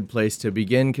good place to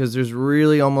begin because there's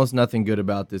really almost nothing good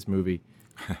about this movie.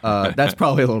 That's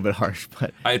probably a little bit harsh,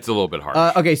 but It's a little bit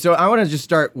hard. okay. So I want to just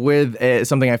start with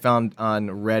something I found on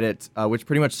Reddit, which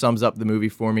pretty much sums up the movie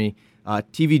for me.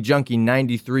 TV Junkie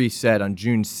 93 said on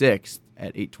June 6th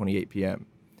at 8:28 p.m.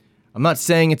 I'm not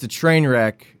saying it's a train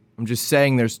wreck. I'm just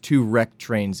saying there's 2 wrecked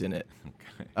trains in it.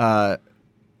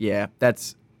 Yeah,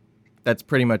 that's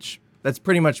pretty much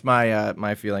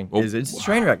my feeling. It's a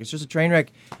train wreck. It's just a train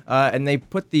wreck, and they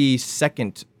put the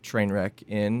second train wreck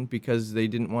in because they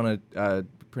didn't want to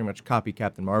pretty much copy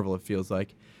Captain Marvel. It feels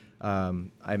like. I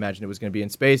imagine it was going to be in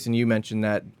space, and you mentioned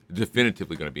that.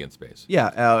 Definitively going to be in space.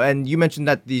 Yeah, and you mentioned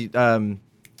that the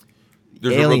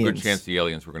There's a real good aliens. chance the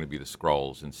aliens were going to be the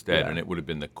Skrulls instead, Yeah. and it would have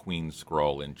been the Queen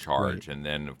Skrull in charge. Right. And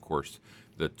then, of course,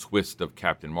 the twist of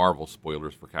Captain Marvel,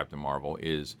 spoilers for Captain Marvel,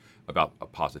 is about a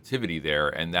positivity there,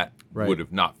 and that Right. would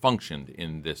have not functioned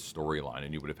in this storyline,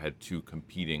 and you would have had 2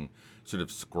 competing sort of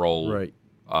Skrull Right.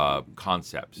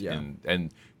 concepts. Yeah.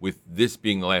 And with this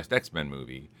being the last X-Men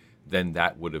movie, then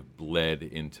that would have bled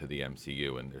into the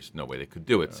MCU, and there's no way they could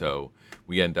do it. So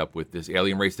we end up with this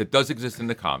alien race that does exist in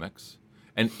the comics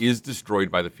and is destroyed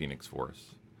by the Phoenix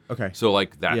Force. Okay. So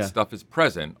like that Yeah. stuff is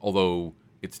present, although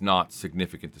it's not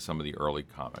significant to some of the early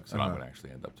comics, and I'm Uh-huh. going to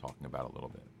actually end up talking about a little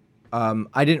bit.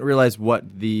 I didn't realize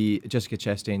what the Jessica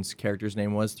Chastain's character's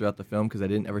name was throughout the film because I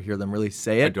didn't ever hear them really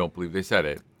say I it. don't believe they said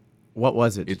it. What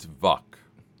was it? It's Vuk.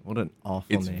 What an awful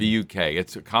It's name. VUK.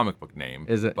 It's a comic book name.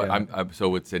 Is it? But Yeah.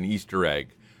 so it's an Easter egg,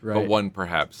 but Right. one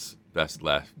perhaps best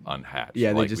left unhatched.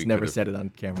 Yeah, they Like just we never could've- said it on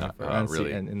camera. on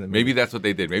really. in the movie. Maybe that's what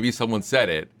they did. Maybe someone said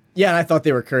it, Yeah, and I thought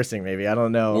they were cursing. Maybe I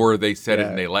don't know. or they said it Yeah.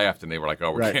 and they laughed and they were like,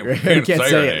 "Oh, we Right, can't, right. we can't, Can't say,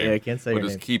 say her it. name. Yeah, can't say We'll her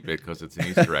just name." keep it because it's an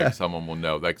Easter egg. Someone will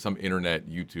know, like some internet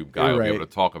YouTube guy will be able Right.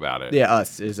 to talk about it. Yeah,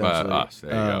 us essentially. Us. There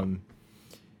you go.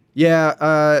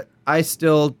 Yeah, I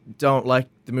still don't like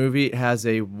the movie. It has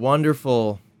a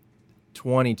wonderful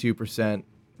 22%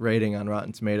 rating on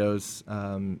Rotten Tomatoes.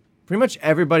 Pretty much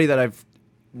everybody that I've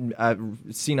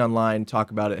seen online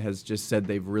talk about it has just said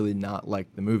they've really not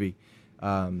liked the movie.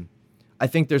 I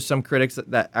think there's some critics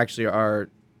that actually are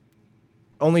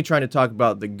only trying to talk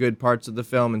about the good parts of the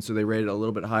film, and so they rate it a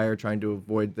little bit higher, trying to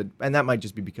avoid and that might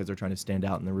just be because they're trying to stand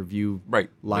out in the review Right,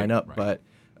 lineup. right.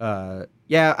 But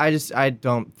yeah, I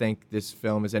don't think this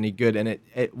film is any good, and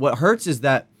it what hurts is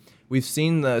that we've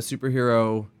seen the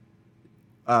superhero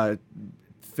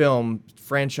film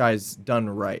franchise done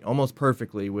right, almost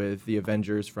perfectly with the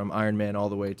Avengers from Iron Man all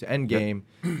the way to Endgame.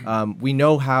 We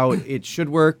know how it should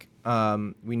work.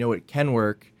 We know it can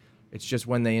work. It's just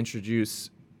when they introduce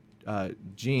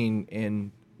Jean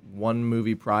in one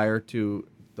movie prior to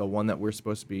the one that we're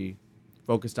supposed to be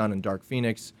focused on in Dark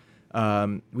Phoenix,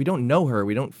 we don't know her.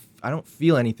 I don't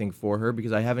feel anything for her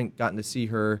because I haven't gotten to see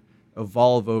her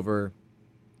evolve over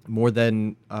more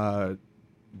than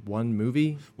one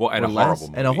movie. Well, and or a less. horrible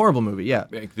movie. And a horrible movie, yeah.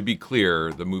 To be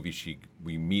clear, the movie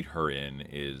we meet her in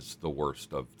is the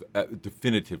worst of,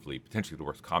 definitively, potentially the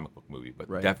worst comic book movie, but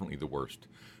definitely the worst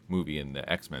movie in the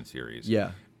X-Men series.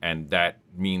 Yeah. And that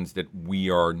means that we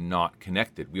are not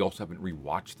connected. We also haven't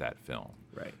rewatched that film.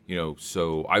 Right.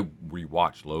 So I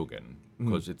rewatched Logan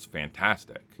because it's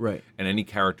fantastic. Right. And any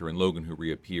character in Logan who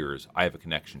reappears, I have a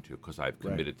connection to because I've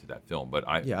committed to that film. But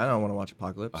I don't want to watch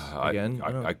Apocalypse again.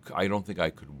 I don't think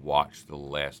I could watch the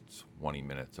last 20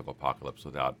 minutes of Apocalypse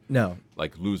without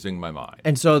losing my mind.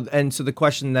 And so the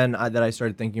question then that I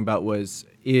started thinking about was,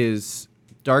 is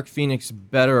Dark Phoenix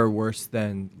better or worse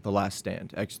than The Last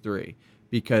Stand, X3?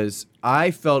 Because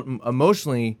I felt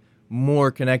emotionally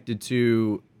more connected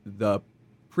to the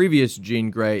previous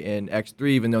Jean Grey in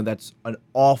X3, even though that's an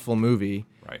awful movie.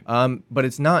 Right. But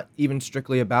it's not even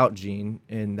strictly about Jean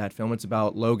in that film. It's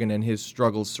about Logan and his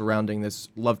struggles surrounding this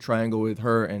love triangle with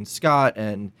her and Scott,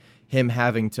 and him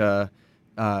having to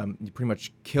pretty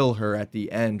much kill her at the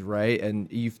end, right? And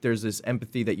there's this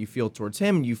empathy that you feel towards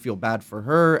him, and you feel bad for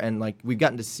her, and like we've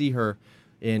gotten to see her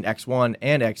in X1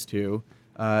 and X2.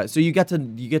 So you get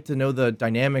to know the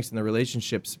dynamics and the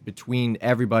relationships between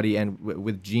everybody and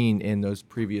with Jean in that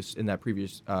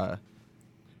previous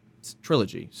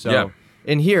trilogy. So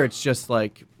in here it's just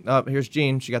like, here's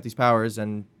Jean, she got these powers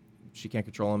and she can't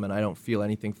control them, and I don't feel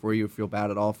anything for you, feel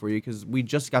bad at all for you because we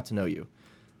just got to know you.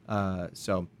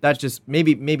 So that's just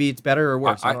maybe it's better or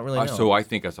worse. I don't really know. So I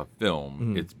think as a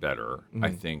film, it's better.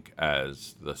 I think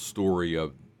as the story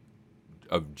of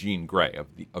Jean Grey,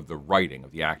 of the writing,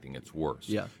 of the acting, it's worse.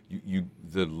 Yeah.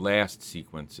 The last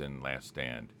sequence in Last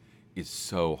Stand is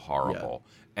so horrible.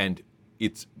 Yeah. And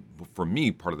it's, for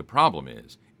me, part of the problem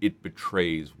is it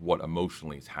betrays what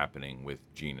emotionally is happening with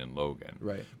Jean and Logan.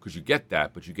 Right. Because you get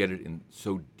that, but you get it in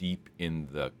so deep in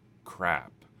the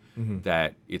crap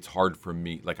that it's hard for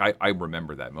me. Like, I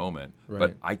remember that moment,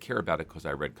 but I care about it because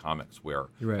I read comics where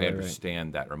I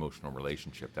understand that emotional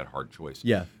relationship, that hard choice.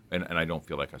 Yeah. And I don't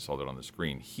feel like I saw that on the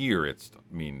screen. Here,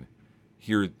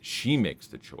 here she makes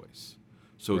the choice.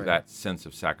 So that sense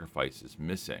of sacrifice is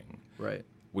missing. Right.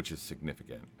 Which is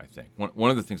significant, I think.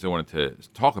 One of the things I wanted to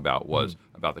talk about was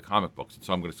about the comic books. And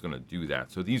so I'm just going to do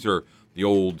that. So these are the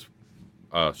old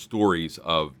stories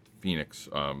of Phoenix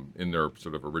in their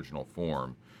sort of original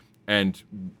form. And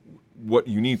what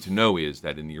you need to know is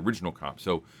that in the original comic,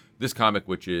 so this comic,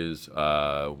 which is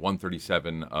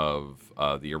 137 of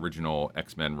the original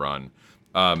X-Men run,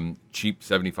 cheap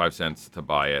 75 cents to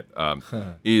buy it,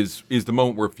 is the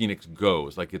moment where Phoenix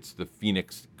goes. Like, it's the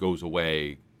Phoenix goes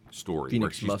away story Phoenix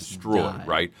where she's must destroyed, die.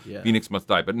 right? Yeah. Phoenix must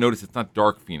die. But notice it's not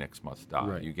Dark Phoenix must die.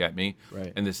 Right. You get me?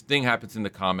 Right. And this thing happens in the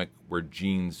comic where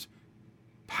Jean's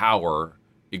power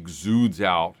exudes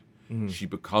out. She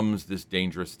becomes this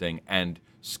dangerous thing, and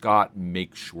Scott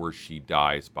makes sure she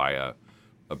dies by a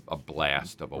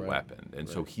blast of a weapon. And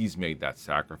so he's made that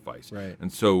sacrifice. Right.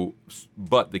 And so,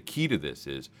 but the key to this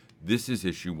is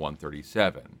issue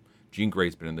 137. Jean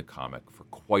Grey's been in the comic for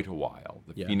quite a while.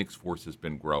 The Phoenix Force has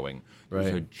been growing.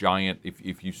 There's a giant,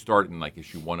 if you start in like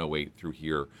issue 108 through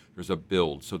here, there's a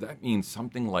build. So that means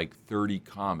something like 30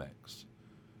 comics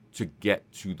to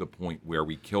get to the point where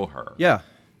we kill her. Yeah.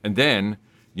 And then,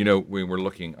 when we're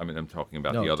looking, I'm talking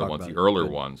about the other ones, the earlier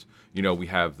ones, we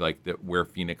have like where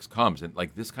Phoenix comes. And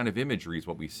like this kind of imagery is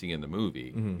what we see in the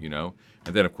movie, And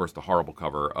then, of course, the horrible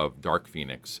cover of Dark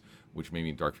Phoenix, which may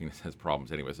mean Dark Phoenix has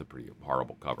problems anyway. It's a pretty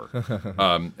horrible cover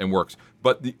and works.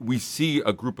 But we see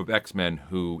a group of X-Men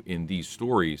who, in these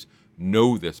stories,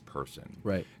 know this person.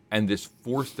 Right. And this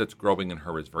force that's growing in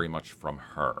her is very much from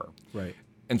her. Right.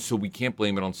 And so we can't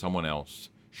blame it on someone else.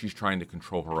 She's trying to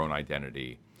control her own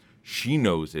identity. She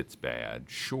knows it's bad,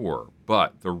 sure,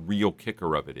 but the real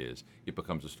kicker of it is it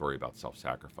becomes a story about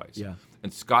self-sacrifice. Yeah.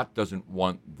 And Scott doesn't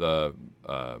want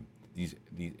these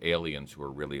aliens who are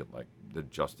really like the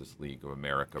Justice League of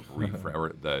America,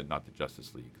 or not the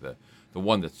Justice League, the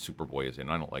one that Superboy is in.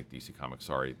 I don't like DC Comics.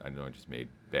 Sorry, I know I just made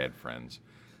bad friends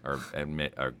or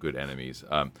good enemies.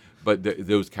 But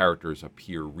those characters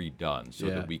appear redone so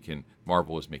that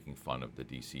Marvel is making fun of the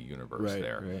DC universe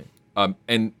there. Right.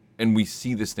 And we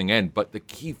see this thing end, but the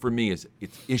key for me is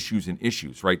it's issues and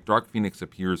issues, right? Dark Phoenix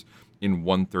appears in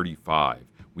 135.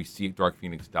 We see Dark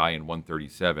Phoenix die in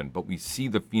 137, but we see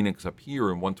the Phoenix appear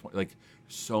in 120. Like,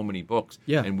 so many books,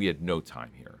 Yeah. and we had no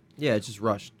time here. Yeah, it's just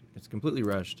rushed. It's completely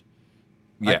rushed.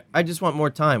 Yeah. I just want more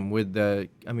time with the.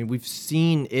 I mean, we've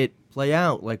seen it play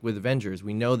out like with Avengers.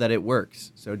 We know that it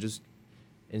works. So just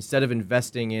instead of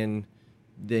investing in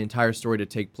the entire story to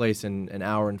take place in an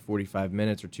hour and 45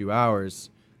 minutes or 2 hours,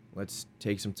 let's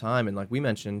take some time. And like we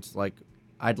mentioned, like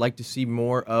I'd like to see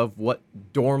more of what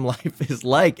dorm life is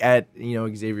like at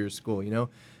Xavier's school.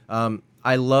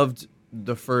 I loved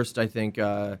the first, I think,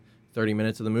 30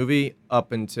 minutes of the movie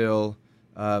up until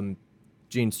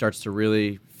Jean starts to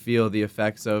really feel the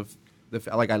effects of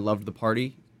I loved the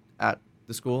party at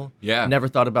the school. Yeah. Never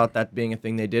thought about that being a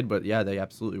thing they did, but yeah, they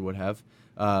absolutely would have.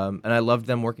 And I loved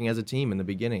them working as a team in the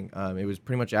beginning. It was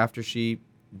pretty much after she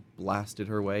blasted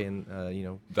her way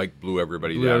and like blew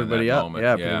everybody blew down everybody in that up. moment.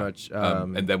 Yeah, pretty much.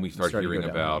 And then we start started to hearing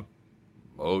go down. about,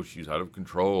 oh, she's out of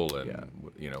control, and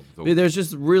There's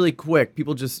just really quick.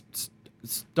 People just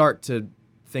start to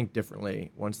think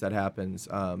differently once that happens.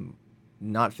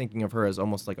 Not thinking of her as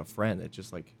almost like a friend. It's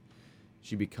just like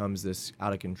she becomes this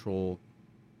out of control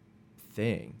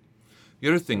thing. The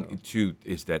other thing too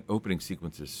is that opening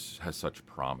sequences has such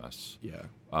promise. Yeah.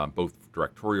 Both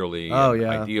directorially Oh, and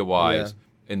yeah. idea-wise. Yeah.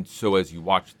 And so as you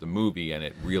watch the movie and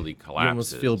it really collapses. You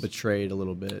almost feel betrayed a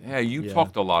little bit. Yeah, you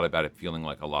talked a lot about it feeling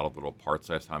like a lot of little parts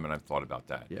last time, and I've thought about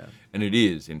that. Yeah. And it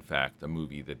is, in fact, a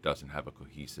movie that doesn't have a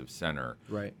cohesive center.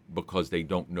 Right. Because they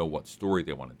don't know what story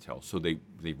they want to tell. So they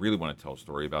really want to tell a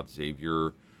story about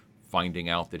Xavier finding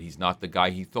out that he's not the guy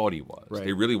he thought he was. Right.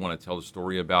 They really want to tell a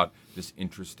story about this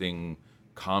interesting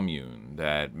commune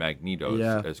that Magneto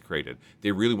has created.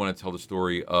 They really want to tell the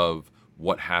story of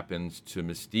what happens to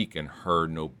Mystique and her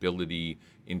nobility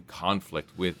in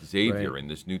conflict with Xavier in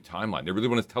this new timeline. They really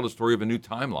want to tell the story of a new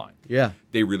timeline. Yeah.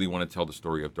 They really want to tell the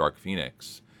story of Dark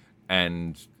Phoenix.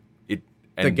 And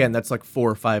again, that's like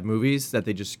 4 or 5 movies that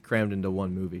they just crammed into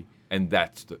one movie. And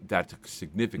that's a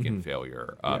significant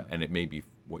failure. Yeah. And it may be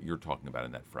what you're talking about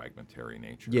in that fragmentary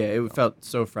nature. Yeah, it felt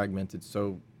so fragmented,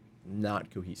 so not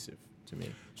cohesive to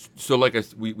me. So, like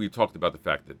we talked about the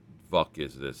fact that Vuk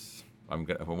is this. I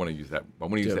want to use that. I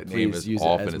want to use that name as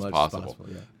often as possible.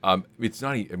 Yeah. It's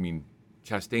not. I mean,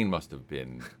 Chastain must have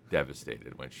been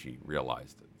devastated when she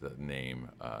realized the name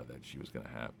that she was going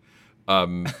to have.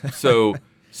 So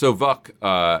Vuk,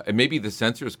 and maybe the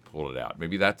censors pulled it out.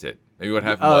 Maybe that's it. Maybe what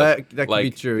happened was that could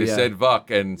be true. They Yeah. said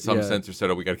Vuk, and some censor said,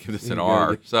 "Oh, we got to give this an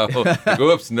R." Yeah. So,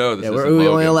 whoops, no, this Yeah, isn't we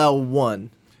only Logan. allow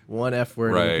one F word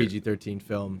in Right. a PG-13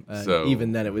 film. And So-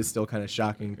 even then, it was still kind of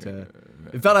shocking to.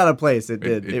 It felt out of place. It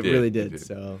did. It really did.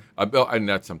 So. And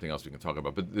that's something else we can talk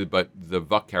about. But the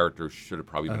Vuk character should have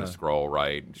probably been a Skrull,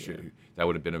 right? That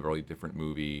would have been a really different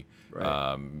movie.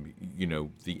 Right.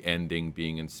 The ending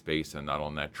being in space and not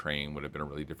on that train would have been a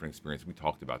really different experience. We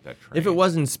talked about that train. If it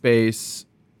was in space,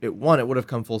 it would have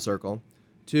come full circle.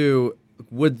 2,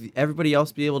 would everybody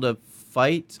else be able to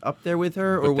fight up there with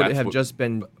her, or But would it that's have what- just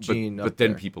been Jean? But up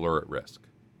then there? people are at risk.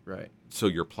 Right. So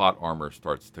your plot armor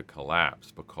starts to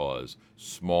collapse because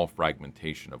small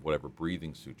fragmentation of whatever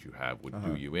breathing suit you have would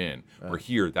do you in. Where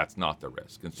here, that's not the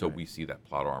risk. And so we see that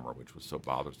plot armor, which was so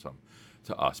bothersome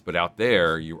to us. But out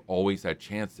there, you're always that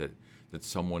chance that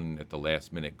someone at the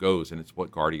last minute goes, and it's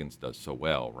what Guardians does so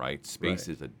well, right? Space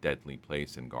is a deadly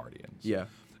place in Guardians. Yeah.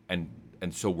 And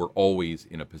so we're always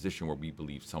in a position where we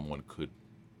believe someone could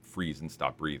freeze and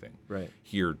stop breathing. Right.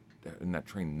 Here, in that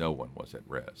train, no one was at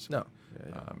risk. No.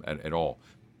 At all.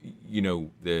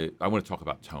 I want to talk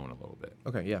about tone a little bit.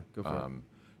 Okay. Yeah. Go for it.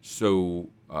 So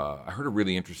I heard a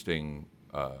really interesting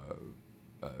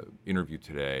interview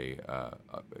today. I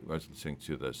was listening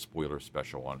to the spoiler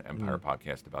special on Empire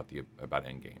podcast about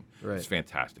Endgame. Right. It's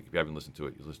fantastic. If you haven't listened to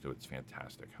it, you listen to it. It's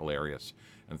fantastic, hilarious,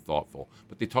 and thoughtful.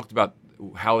 But they talked about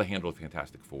how to handle the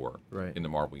Fantastic Four in the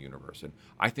Marvel universe, and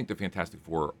I think the Fantastic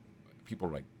Four, people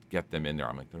are like, get them in there.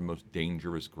 I'm like, they're the most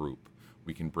dangerous group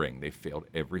we can bring. They failed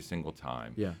every single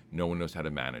time. Yeah. No one knows how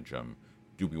to manage them.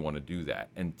 Do we want to do that?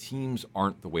 And teams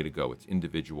aren't the way to go. It's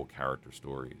individual character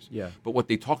stories. Yeah. But what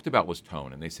they talked about was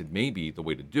tone, and they said maybe the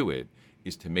way to do it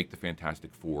is to make the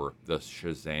Fantastic Four the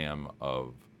Shazam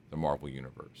of the Marvel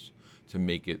Universe, to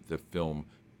make it the film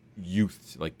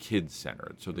youth, like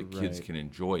kids-centered, so that kids Right. can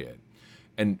enjoy it.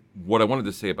 And what I wanted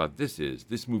to say about this is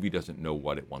this movie doesn't know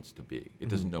what it wants to be. It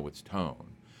doesn't know its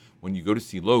tone. When you go to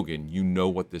see Logan, you know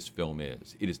what this film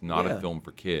is. It is not a film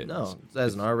for kids. No, it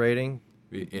has an R rating.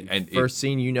 First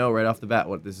scene, right off the bat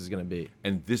what this is going to be.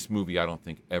 And this movie, I don't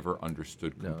think, ever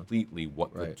understood completely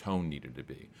what the tone needed to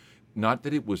be. Not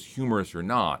that it was humorous or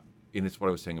not, and it's what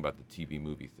I was saying about the TV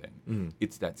movie thing.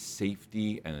 It's that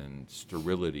safety and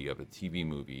sterility of a TV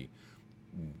movie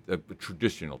a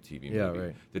traditional TV movie Yeah,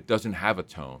 right. that doesn't have a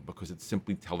tone because it's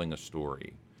simply telling a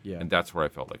story. Yeah. And that's where I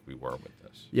felt like we were with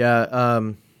this. Yeah.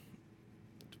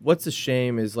 What's a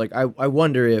shame is like I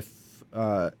wonder if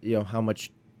how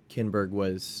much Kinberg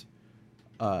was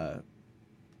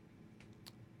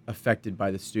affected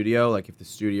by the studio. Like if the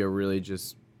studio really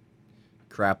just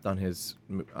crapped on his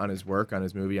work, on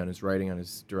his movie, on his writing, on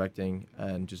his directing,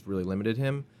 and just really limited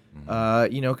him.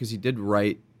 Because he did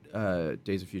write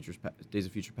Days of Future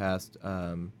Past.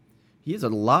 He has a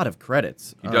lot of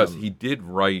credits. He does. He did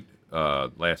write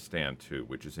Last Stand too,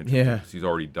 which is interesting because he's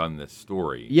already done this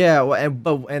story. Yeah,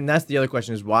 well, and that's the other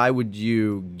question is why would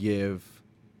you give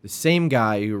the same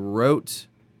guy who wrote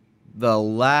the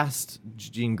last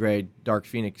Jean Grey Dark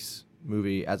Phoenix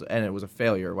movie and it was a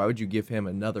failure? Why would you give him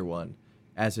another one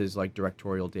as his like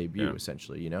directorial debut?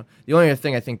 Essentially, the only other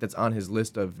thing I think that's on his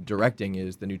list of directing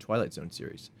is the new Twilight Zone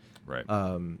series, right?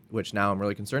 Which now I'm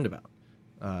really concerned about.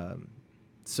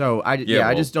 So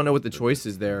I just don't know what the choice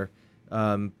is there.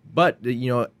 But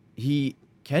he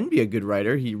can be a good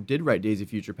writer. He did write Days of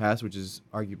Future Past, which is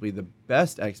arguably the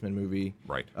best X-Men movie.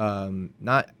 Right.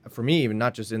 Not for me, even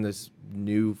not just in this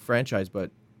new franchise,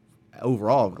 but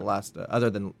overall of the last. Other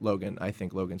than Logan, I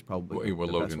think Logan's probably the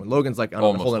best one. Logan's like on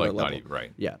a whole other level.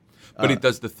 Right. Yeah. But it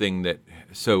does the thing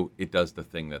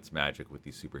that's magic with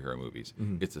these superhero movies.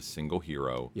 It's a single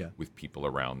hero with people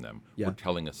around them. Yeah. We're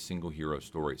telling a single hero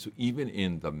story. So even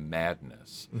in the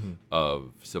madness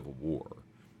of Civil War,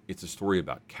 it's a story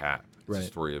about Cap. It's a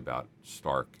story about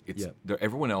Stark.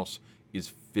 Everyone else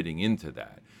is fitting into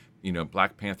that.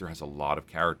 Black Panther has a lot of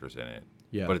characters in it.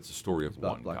 Yeah. But it's a story of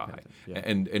one Black guy. Panther, yeah.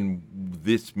 And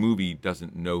this movie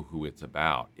doesn't know who it's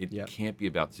about. It Yeah. can't be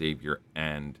about Xavier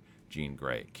and Jean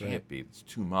Grey. It can't be. It's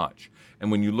too much.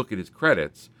 And when you look at his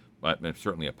credits,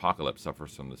 certainly Apocalypse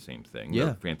suffers from the same thing. Yeah.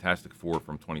 The Fantastic Four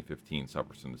from 2015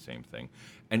 suffers from the same thing.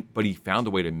 But he found a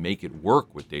way to make it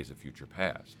work with Days of Future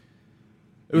Past.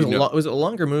 It was was it a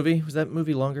longer movie? Was that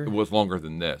movie longer? It was longer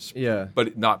than this. Yeah.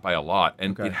 But not by a lot.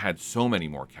 And it had so many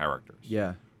more characters.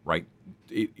 Yeah. Right?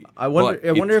 I wonder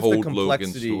if the told complexity.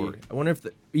 Logan's story. I wonder if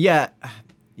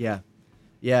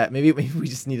maybe we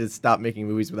just need to stop making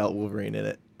movies without Wolverine in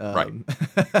it. Right.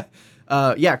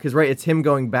 Because it's him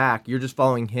going back. You're just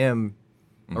following him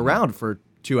around for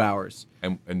 2 hours.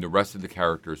 And the rest of the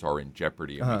characters are in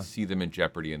jeopardy, and we see them in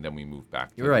jeopardy, and then we move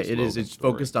back to You're right. this Logan It's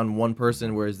story. focused on one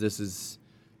person, whereas there's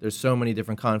so many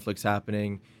different conflicts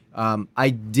happening.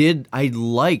 I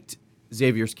liked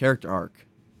Xavier's character arc.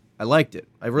 I liked it.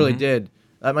 I really did.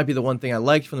 That might be the one thing I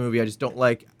liked from the movie. I just don't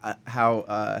like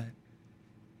how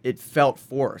it felt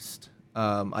forced.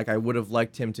 Like I would have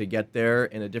liked him to get there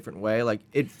in a different way. Like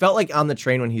it felt like on the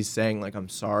train when he's saying like, "I'm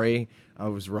sorry, I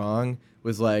was wrong,"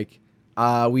 was like,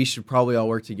 we should probably all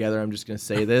work together. I'm just going to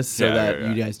say this so that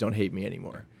you guys don't hate me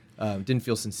anymore. Didn't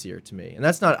feel sincere to me. And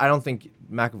that's not, I don't think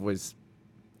McAvoy's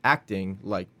acting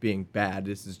like being bad.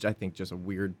 This is, I think, just a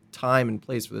weird time and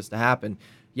place for this to happen.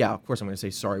 Yeah, of course I'm going to say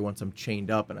sorry once I'm chained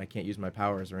up and I can't use my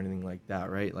powers or anything like that,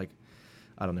 right? Like,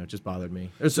 I don't know, it just bothered me.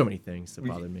 There's so many things that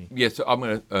bothered me. Yeah, so I'm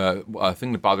going to, a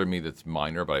thing that bothered me that's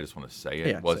minor, but I just want to say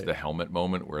it, was say the it. helmet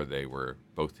moment where they were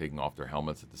both taking off their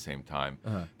helmets at the same time.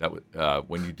 That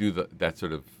when you do that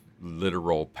sort of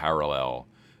literal parallel,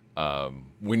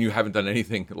 when you haven't done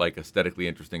anything like aesthetically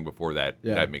interesting before that,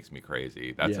 that makes me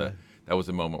crazy. That was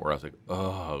a moment where I was like,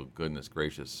 oh, goodness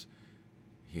gracious,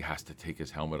 he has to take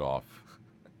his helmet off.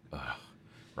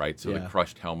 Right, so the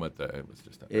crushed helmet, it was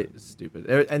just it's stupid.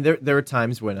 There were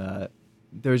times when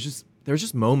there was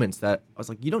just moments that I was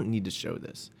like, you don't need to show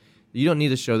this. You don't need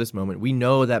to show this moment. We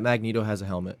know that Magneto has a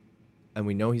helmet, and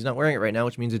we know he's not wearing it right now,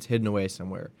 which means it's hidden away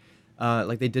somewhere.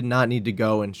 Like they did not need to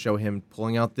go and show him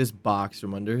pulling out this box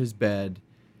from under his bed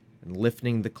and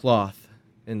lifting the cloth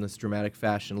in this dramatic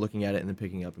fashion, looking at it and then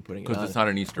picking it up and putting it on. Because it's not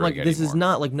an Easter egg Like this anymore. is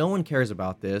not like no one cares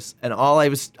about this, and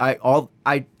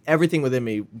everything within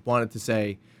me wanted to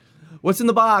say, "What's in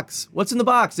the box? What's in the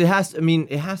box?" It has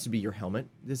to be your helmet.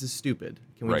 This is stupid.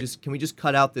 Can we just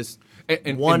cut out this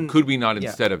and could we not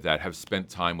instead of that have spent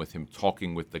time with him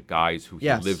talking with the guys who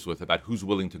he lives with about who's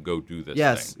willing to go do this thing?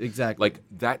 Yes, exactly. Like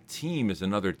that team is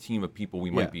another team of people we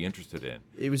might be interested in.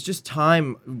 It was just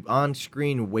time on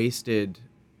screen wasted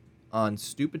on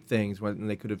stupid things when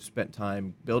they could have spent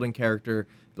time building character,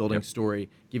 building story,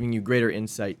 giving you greater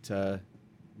insight to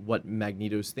what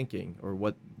Magneto's thinking or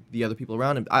what the other people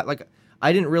around him.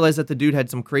 I didn't realize that the dude had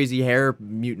some crazy hair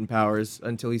mutant powers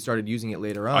until he started using it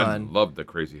later on. I love the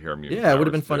crazy hair mutant. Yeah, it would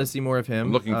have been powers, fun too. to see more of him.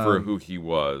 I'm looking for who he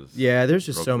was. Yeah, there's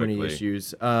just real so many quickly.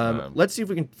 issues. Let's see if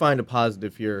we can find a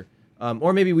positive here.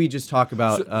 Or maybe we just talk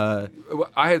about. Well,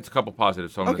 I had a couple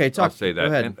positives, so I'll say that. Go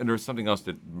ahead. And there's something else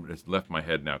that has left my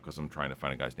head now because I'm trying to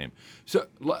find a guy's name. So,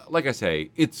 like I say,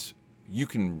 you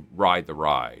can ride the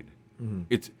ride. Mhm.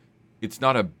 It's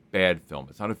not a bad film.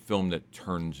 It's not a film that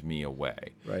turns me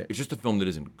away. Right. It's just a film that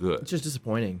isn't good. It's just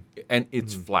disappointing. And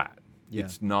it's flat. Yeah.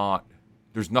 It's not.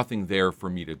 There's nothing there for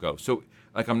me to go. So,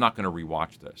 like, I'm not going to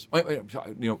rewatch this. But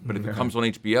if it comes on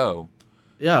HBO.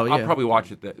 I'll probably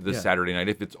watch it this Saturday night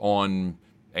if it's on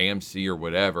AMC or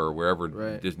whatever,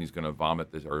 wherever Disney's going to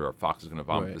vomit this or Fox is going to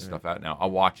vomit this stuff out now.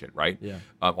 I'll watch it, right? Yeah.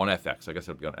 On FX. I guess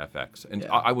it'll be on FX. And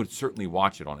I would certainly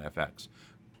watch it on FX.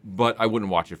 But I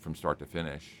wouldn't watch it from start to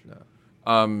finish.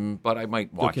 No. But I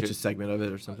might watch catch it. a segment of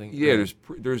it or something. Yeah,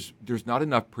 there's not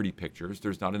enough pretty pictures.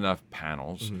 There's not enough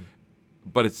panels.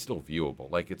 But it's still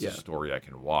viewable. Like, it's a story I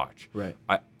can watch. Right.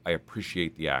 I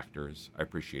appreciate the actors. I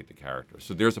appreciate the characters.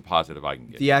 So there's a positive I can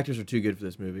get. The actors are too good for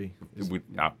this movie.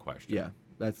 Without question. Yeah,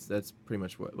 that's pretty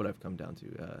much what I've come down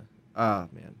to.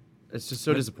 Man, it's just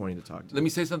so disappointing to talk to. Let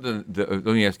me say something. Let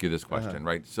me ask you this question,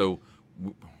 right? So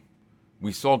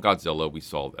we saw Godzilla. We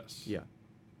saw this. Yeah.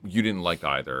 You didn't like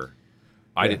either.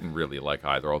 I didn't really like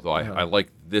either, although I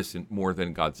like this more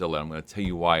than Godzilla. I'm going to tell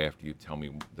you why after you tell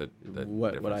me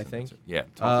what I think. Yeah,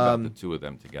 talk about the two of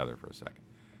them together for a second.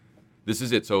 This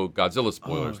is it. So Godzilla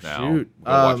spoilers now. Shoot.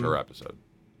 Go watch our episode.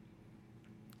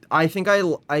 I think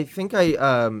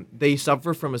they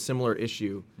suffer from a similar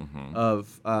issue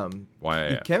of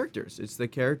the characters. It's the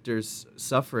characters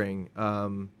suffering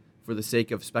for the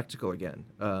sake of spectacle again.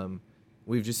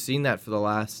 We've just seen that for the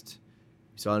last.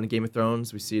 We saw it in Game of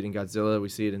Thrones. We see it in Godzilla. We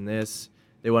see it in this.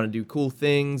 They want to do cool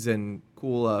things and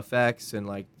cool effects, and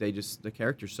like the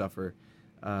characters suffer.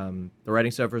 The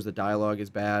writing suffers. The dialogue is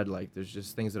bad. Like there's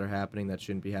just things that are happening that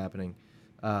shouldn't be happening.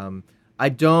 I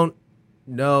don't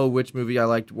know which movie I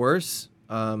liked worse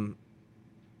or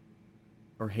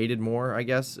hated more, I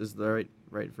guess is the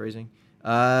right phrasing.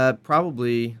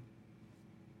 Probably.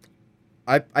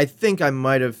 I think I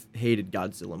might have hated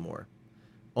Godzilla more.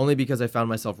 Only because I found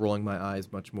myself rolling my eyes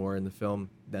much more in the film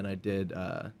than I did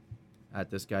at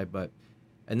this guy,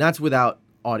 and that's without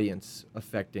audience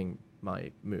affecting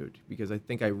my mood, because I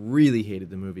think I really hated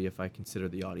the movie if I consider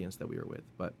the audience that we were with.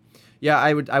 But yeah,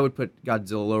 I would put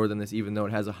Godzilla lower than this, even though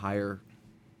it has a higher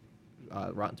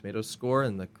Rotten Tomatoes score,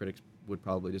 and the critics would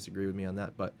probably disagree with me on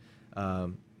that. But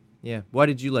yeah, why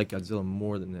did you like Godzilla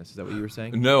more than this? Is that what you were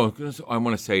saying? No, I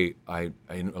want to say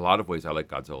in a lot of ways I like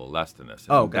Godzilla less than this.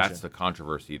 And Gotcha. That's the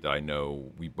controversy that I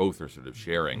know we both are sort of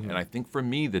sharing. And I think for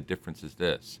me the difference is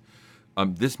this: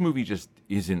 this movie just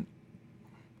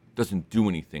doesn't do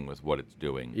anything with what it's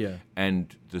doing. Yeah.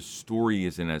 And the story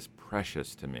isn't as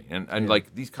precious to me. And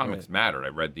like these comics mattered. I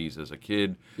read these as a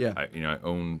kid. Yeah. I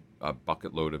own a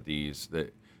bucket load of these.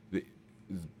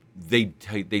 They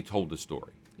told the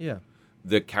story. Yeah.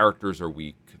 The characters are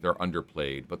weak, they're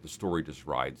underplayed, but the story just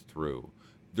rides through.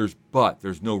 There's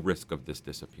no risk of this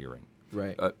disappearing.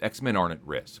 Right. X-Men aren't at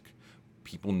risk.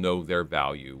 People know their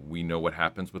value. We know what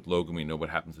happens with Logan. We know what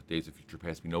happens with Days of Future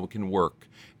Past. We know it can work.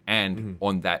 And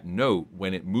on that note,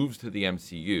 when it moves to the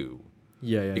MCU,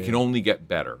 it can only get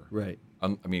better. Right. I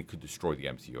mean, it could destroy the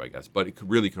MCU, I guess, but it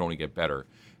could only get better.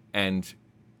 And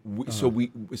so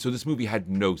this movie had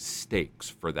no stakes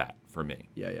for that for me.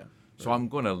 Yeah. So I'm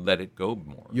going to let it go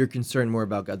more. You're concerned more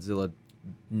about Godzilla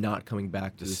not coming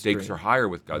back to the stakes screen. are higher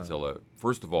with Godzilla.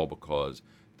 First of all, because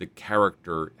the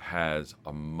character has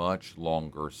a much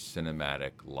longer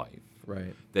cinematic life.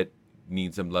 Right. That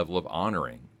needs some level of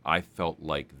honoring. I felt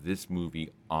like this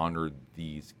movie honored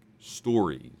these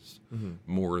stories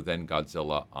more than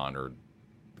Godzilla honored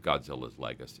Godzilla's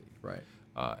legacy. Right.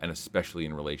 And especially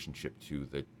in relationship to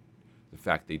the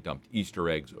fact they dumped Easter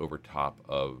eggs over top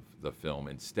of the film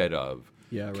instead of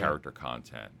character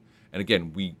content. And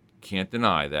again, we can't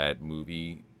deny that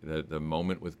movie, the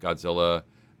moment with Godzilla,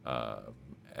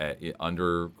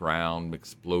 underground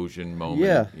explosion moment.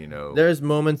 Yeah, there's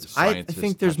moments. I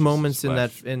think there's moments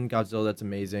in Godzilla that's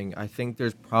amazing. I think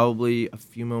there's probably a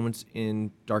few moments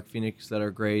in Dark Phoenix that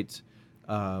are great,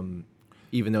 even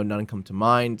though none come to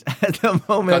mind at the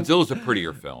moment. Godzilla's a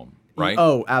prettier film. Right?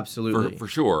 Oh, absolutely. For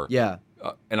sure. Yeah.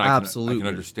 And I can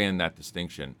understand that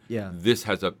distinction. Yeah. This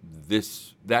has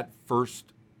that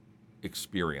first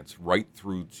experience right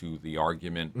through to the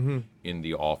argument in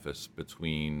the office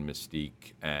between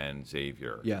Mystique and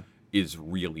Xavier is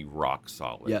really rock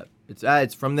solid. Yeah.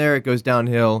 It's from there it goes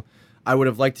downhill. I would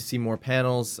have liked to see more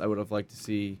panels. I would have liked to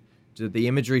see the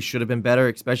imagery should have been better,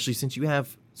 especially since you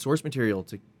have source material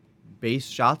to base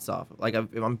shots off. Like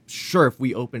I'm sure if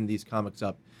we opened these comics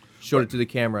up showed it to the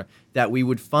camera, that we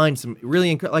would find some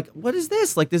really like, what is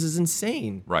this? Like, this is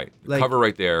insane. Right. The Like- cover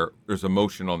right there. There's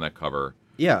emotion on that cover.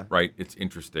 Yeah. Right. It's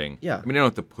interesting. Yeah. I mean, I don't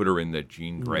have to put her in the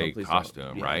Jean Grey please don't.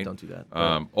 costume, Yeah, right? don't do that.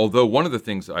 Although one of the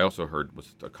things I also heard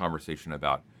was a conversation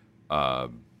about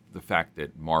the fact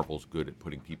that Marvel's good at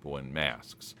putting people in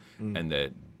masks, and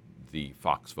that the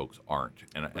Fox folks aren't.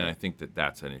 And I think that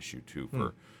that's an issue too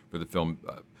for the film.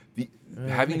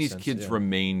 Having makes these sense, kids yeah.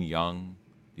 remain young.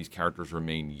 These characters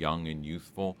remain young and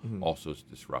youthful. Also, is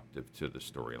disruptive to the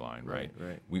storyline, right?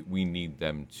 Right. We need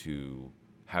them to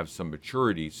have some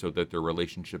maturity so that their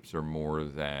relationships are more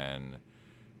than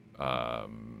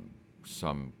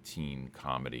some teen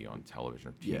comedy on television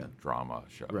or teen drama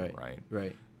show, right?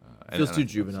 Right. And- Feels and too I-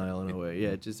 juvenile in a way. Yeah,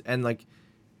 it just and like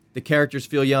the characters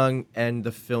feel young and the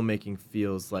filmmaking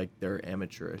feels like they're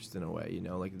amateurish in a way, you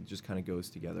know, like it just kind of goes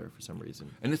together for some reason.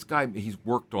 And this guy, he's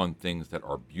worked on things that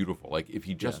are beautiful. Like if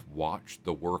he just watched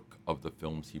the work of the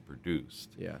films he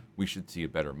produced, we should see a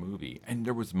better movie. And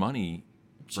there was money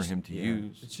for him to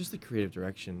use. It's just the creative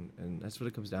direction, and that's what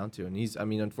it comes down to. And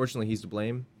unfortunately, he's to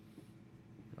blame.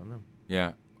 I don't know.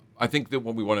 Yeah, I think that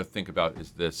what we want to think about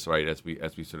is this, right? As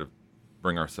we sort of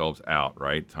bring ourselves out,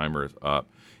 right? Timer is up.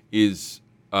 Is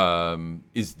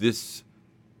this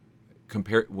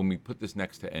when we put this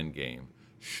next to Endgame?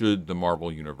 Should the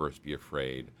Marvel universe be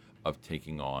afraid of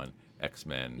taking on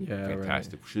X-Men?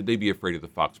 Fantastic. Right. Should they be afraid of the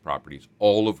Fox properties,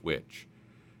 all of which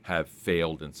have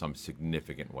failed in some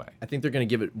significant way? I think they're going to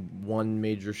give it one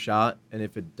major shot, and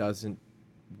if it doesn't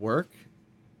work,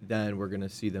 then we're going to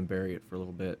see them bury it for a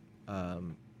little bit.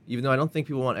 Even though I don't think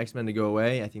people want X-Men to go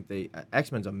away, I think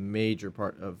X-Men's a major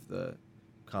part of the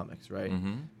comics, right?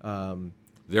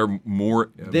 They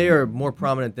are more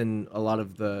prominent than a lot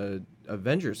of the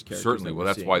Avengers characters. Certainly. Well,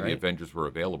 that's why the Avengers were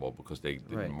available, because they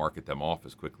didn't market them off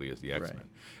as quickly as the X-Men.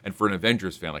 And for an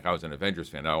Avengers fan, like I was an Avengers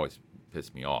fan, that always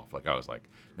pissed me off. Like I was like,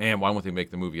 man, why won't they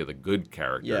make the movie of the good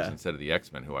characters instead of the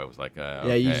X-Men, who I was like,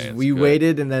 we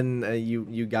waited, and then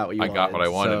you got what you wanted. I got what I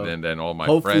wanted, and then all my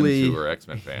friends who were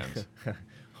X-Men fans.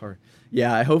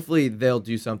 Hopefully they'll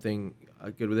do something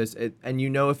good with this. And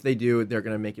if they do, they're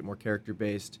going to make it more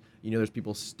character-based. There's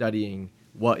people studying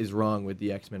what is wrong with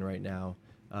the X-Men right now.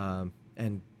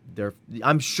 And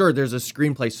I'm sure there's a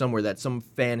screenplay somewhere that some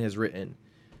fan has written,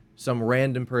 some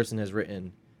random person has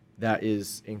written, that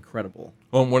is incredible.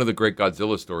 Well, one of the great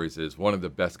Godzilla stories is one of the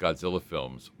best Godzilla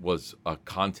films was a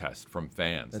contest from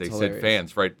fans. That's they hilarious.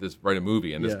 said, fans, write a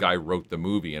movie, and this guy wrote the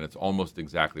movie, and it's almost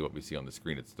exactly what we see on the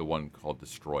screen. It's the one called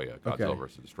Destroya, Godzilla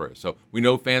vs. Destroyer. So we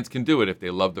know fans can do it if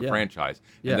they love the franchise,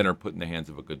 and then are put in the hands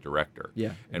of a good director.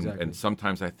 Yeah, exactly. And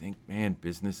sometimes I think, man,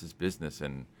 business is business,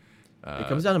 and it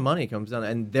comes down to money. It comes down,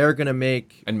 and they're gonna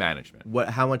make management.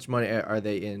 How much money are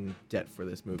they in debt for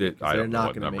this movie? I don't know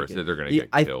what numbers. They're gonna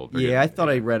get killed. I thought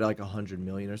I read like $100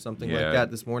 million or something like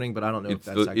that this morning, but I don't know if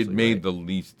that's actually it made right. the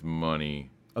least money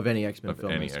of any X-Men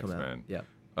film any that's come out. Yeah.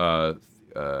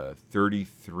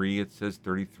 33. It says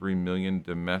 33 million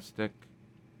domestic.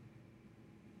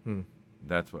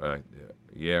 That's what.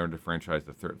 And the franchise,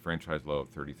 franchise low of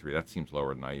 33. That seems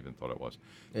lower than I even thought it was.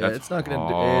 Yeah, that's it's not going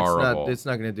to. It's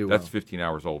not going to do well. That's 15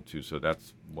 hours old too. So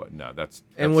that's what. No, that's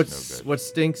and no good. What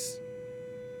stinks.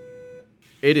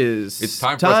 It's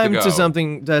time for us to go.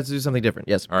 to do something different.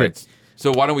 Yes. All right.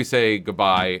 So why don't we say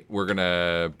goodbye? We're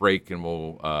gonna break and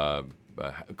we'll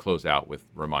close out with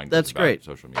reminders about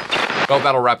social media. Well,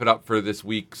 that'll wrap it up for this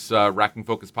week's Racking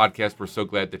Focus podcast. We're so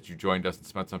glad that you joined us and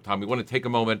spent some time. We want to take a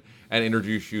moment and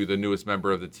introduce you, the newest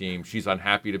member of the team. She's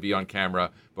unhappy to be on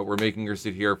camera, but we're making her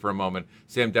sit here for a moment.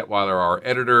 Sam Detweiler, our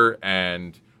editor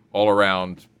and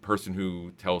all-around person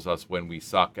who tells us when we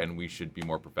suck and we should be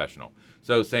more professional.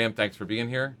 So, Sam, thanks for being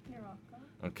here. You're welcome.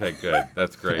 Okay, good.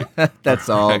 That's great. That's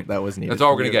all that was needed. That's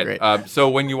all we're going to get. So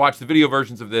when you watch the video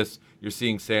versions of this, you're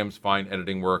seeing Sam's fine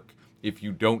editing work. If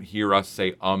you don't hear us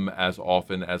say as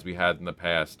often as we had in the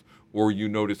past, or you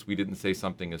notice we didn't say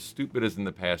something as stupid as in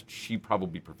the past, she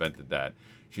probably prevented that.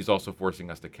 She's also forcing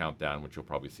us to count down, which you'll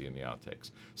probably see in the outtakes.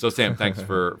 So, Sam, thanks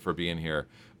for being here.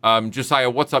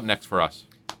 Josiah, what's up next for us?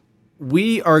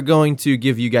 We are going to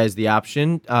give you guys the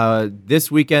option. This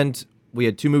weekend, we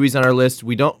had 2 movies on our list.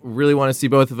 We don't really want to see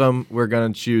both of them. We're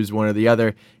going to choose one or the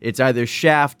other. It's either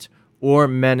Shaft or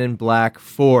Men in Black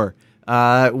 4.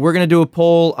 We're going to do a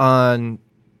poll on...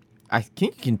 I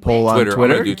think you can poll on Twitter. I'm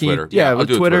going to do Twitter. I'll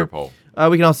do Twitter. a Twitter poll.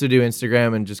 We can also do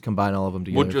Instagram and just combine all of them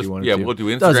together if you want to. We'll do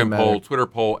Instagram poll, Twitter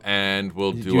poll, and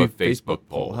we'll do a Facebook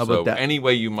poll. How about that? Any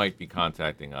way you might be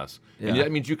contacting us. Yeah. And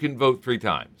that means you can vote 3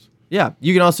 times. Yeah.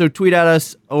 You can also tweet at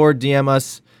us or DM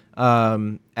us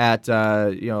at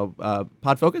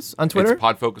PodFocus on Twitter. It's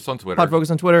PodFocus on Twitter. PodFocus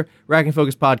on Twitter. Racking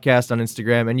Focus Podcast on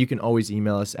Instagram, and you can always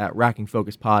email us at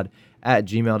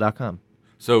rackingfocuspod@gmail.com.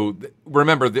 So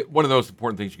remember that one of the most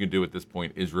important things you can do at this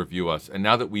point is review us. And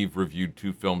now that we've reviewed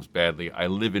 2 films badly, I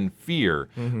live in fear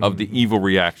of the evil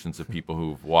reactions of people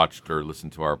who've watched or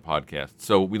listened to our podcast.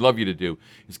 So what we love you to do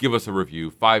is give us a review,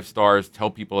 5 stars,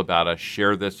 tell people about us,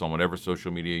 share this on whatever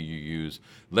social media you use,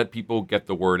 let people get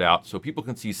the word out so people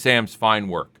can see Sam's fine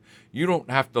work. You don't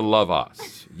have to love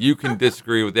us. You can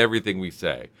disagree with everything we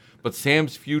say. But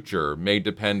Sam's future may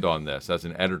depend on this as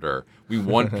an editor. We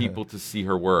want people to see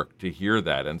her work, to hear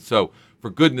that. And so, for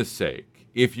goodness sake,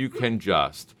 if you can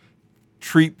just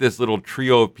treat this little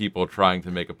trio of people trying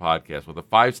to make a podcast with a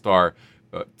 5-star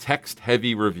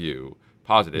text-heavy review,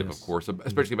 positive, of course,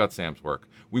 especially about Sam's work,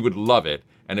 we would love it,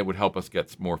 and it would help us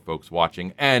get more folks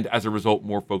watching, and as a result,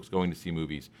 more folks going to see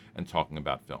movies and talking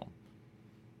about film.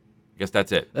 I guess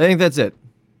that's it. I think that's it.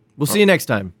 We'll see you next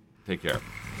time. Take care.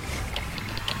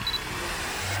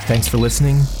 Thanks for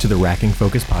listening to the Racking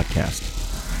Focus Podcast.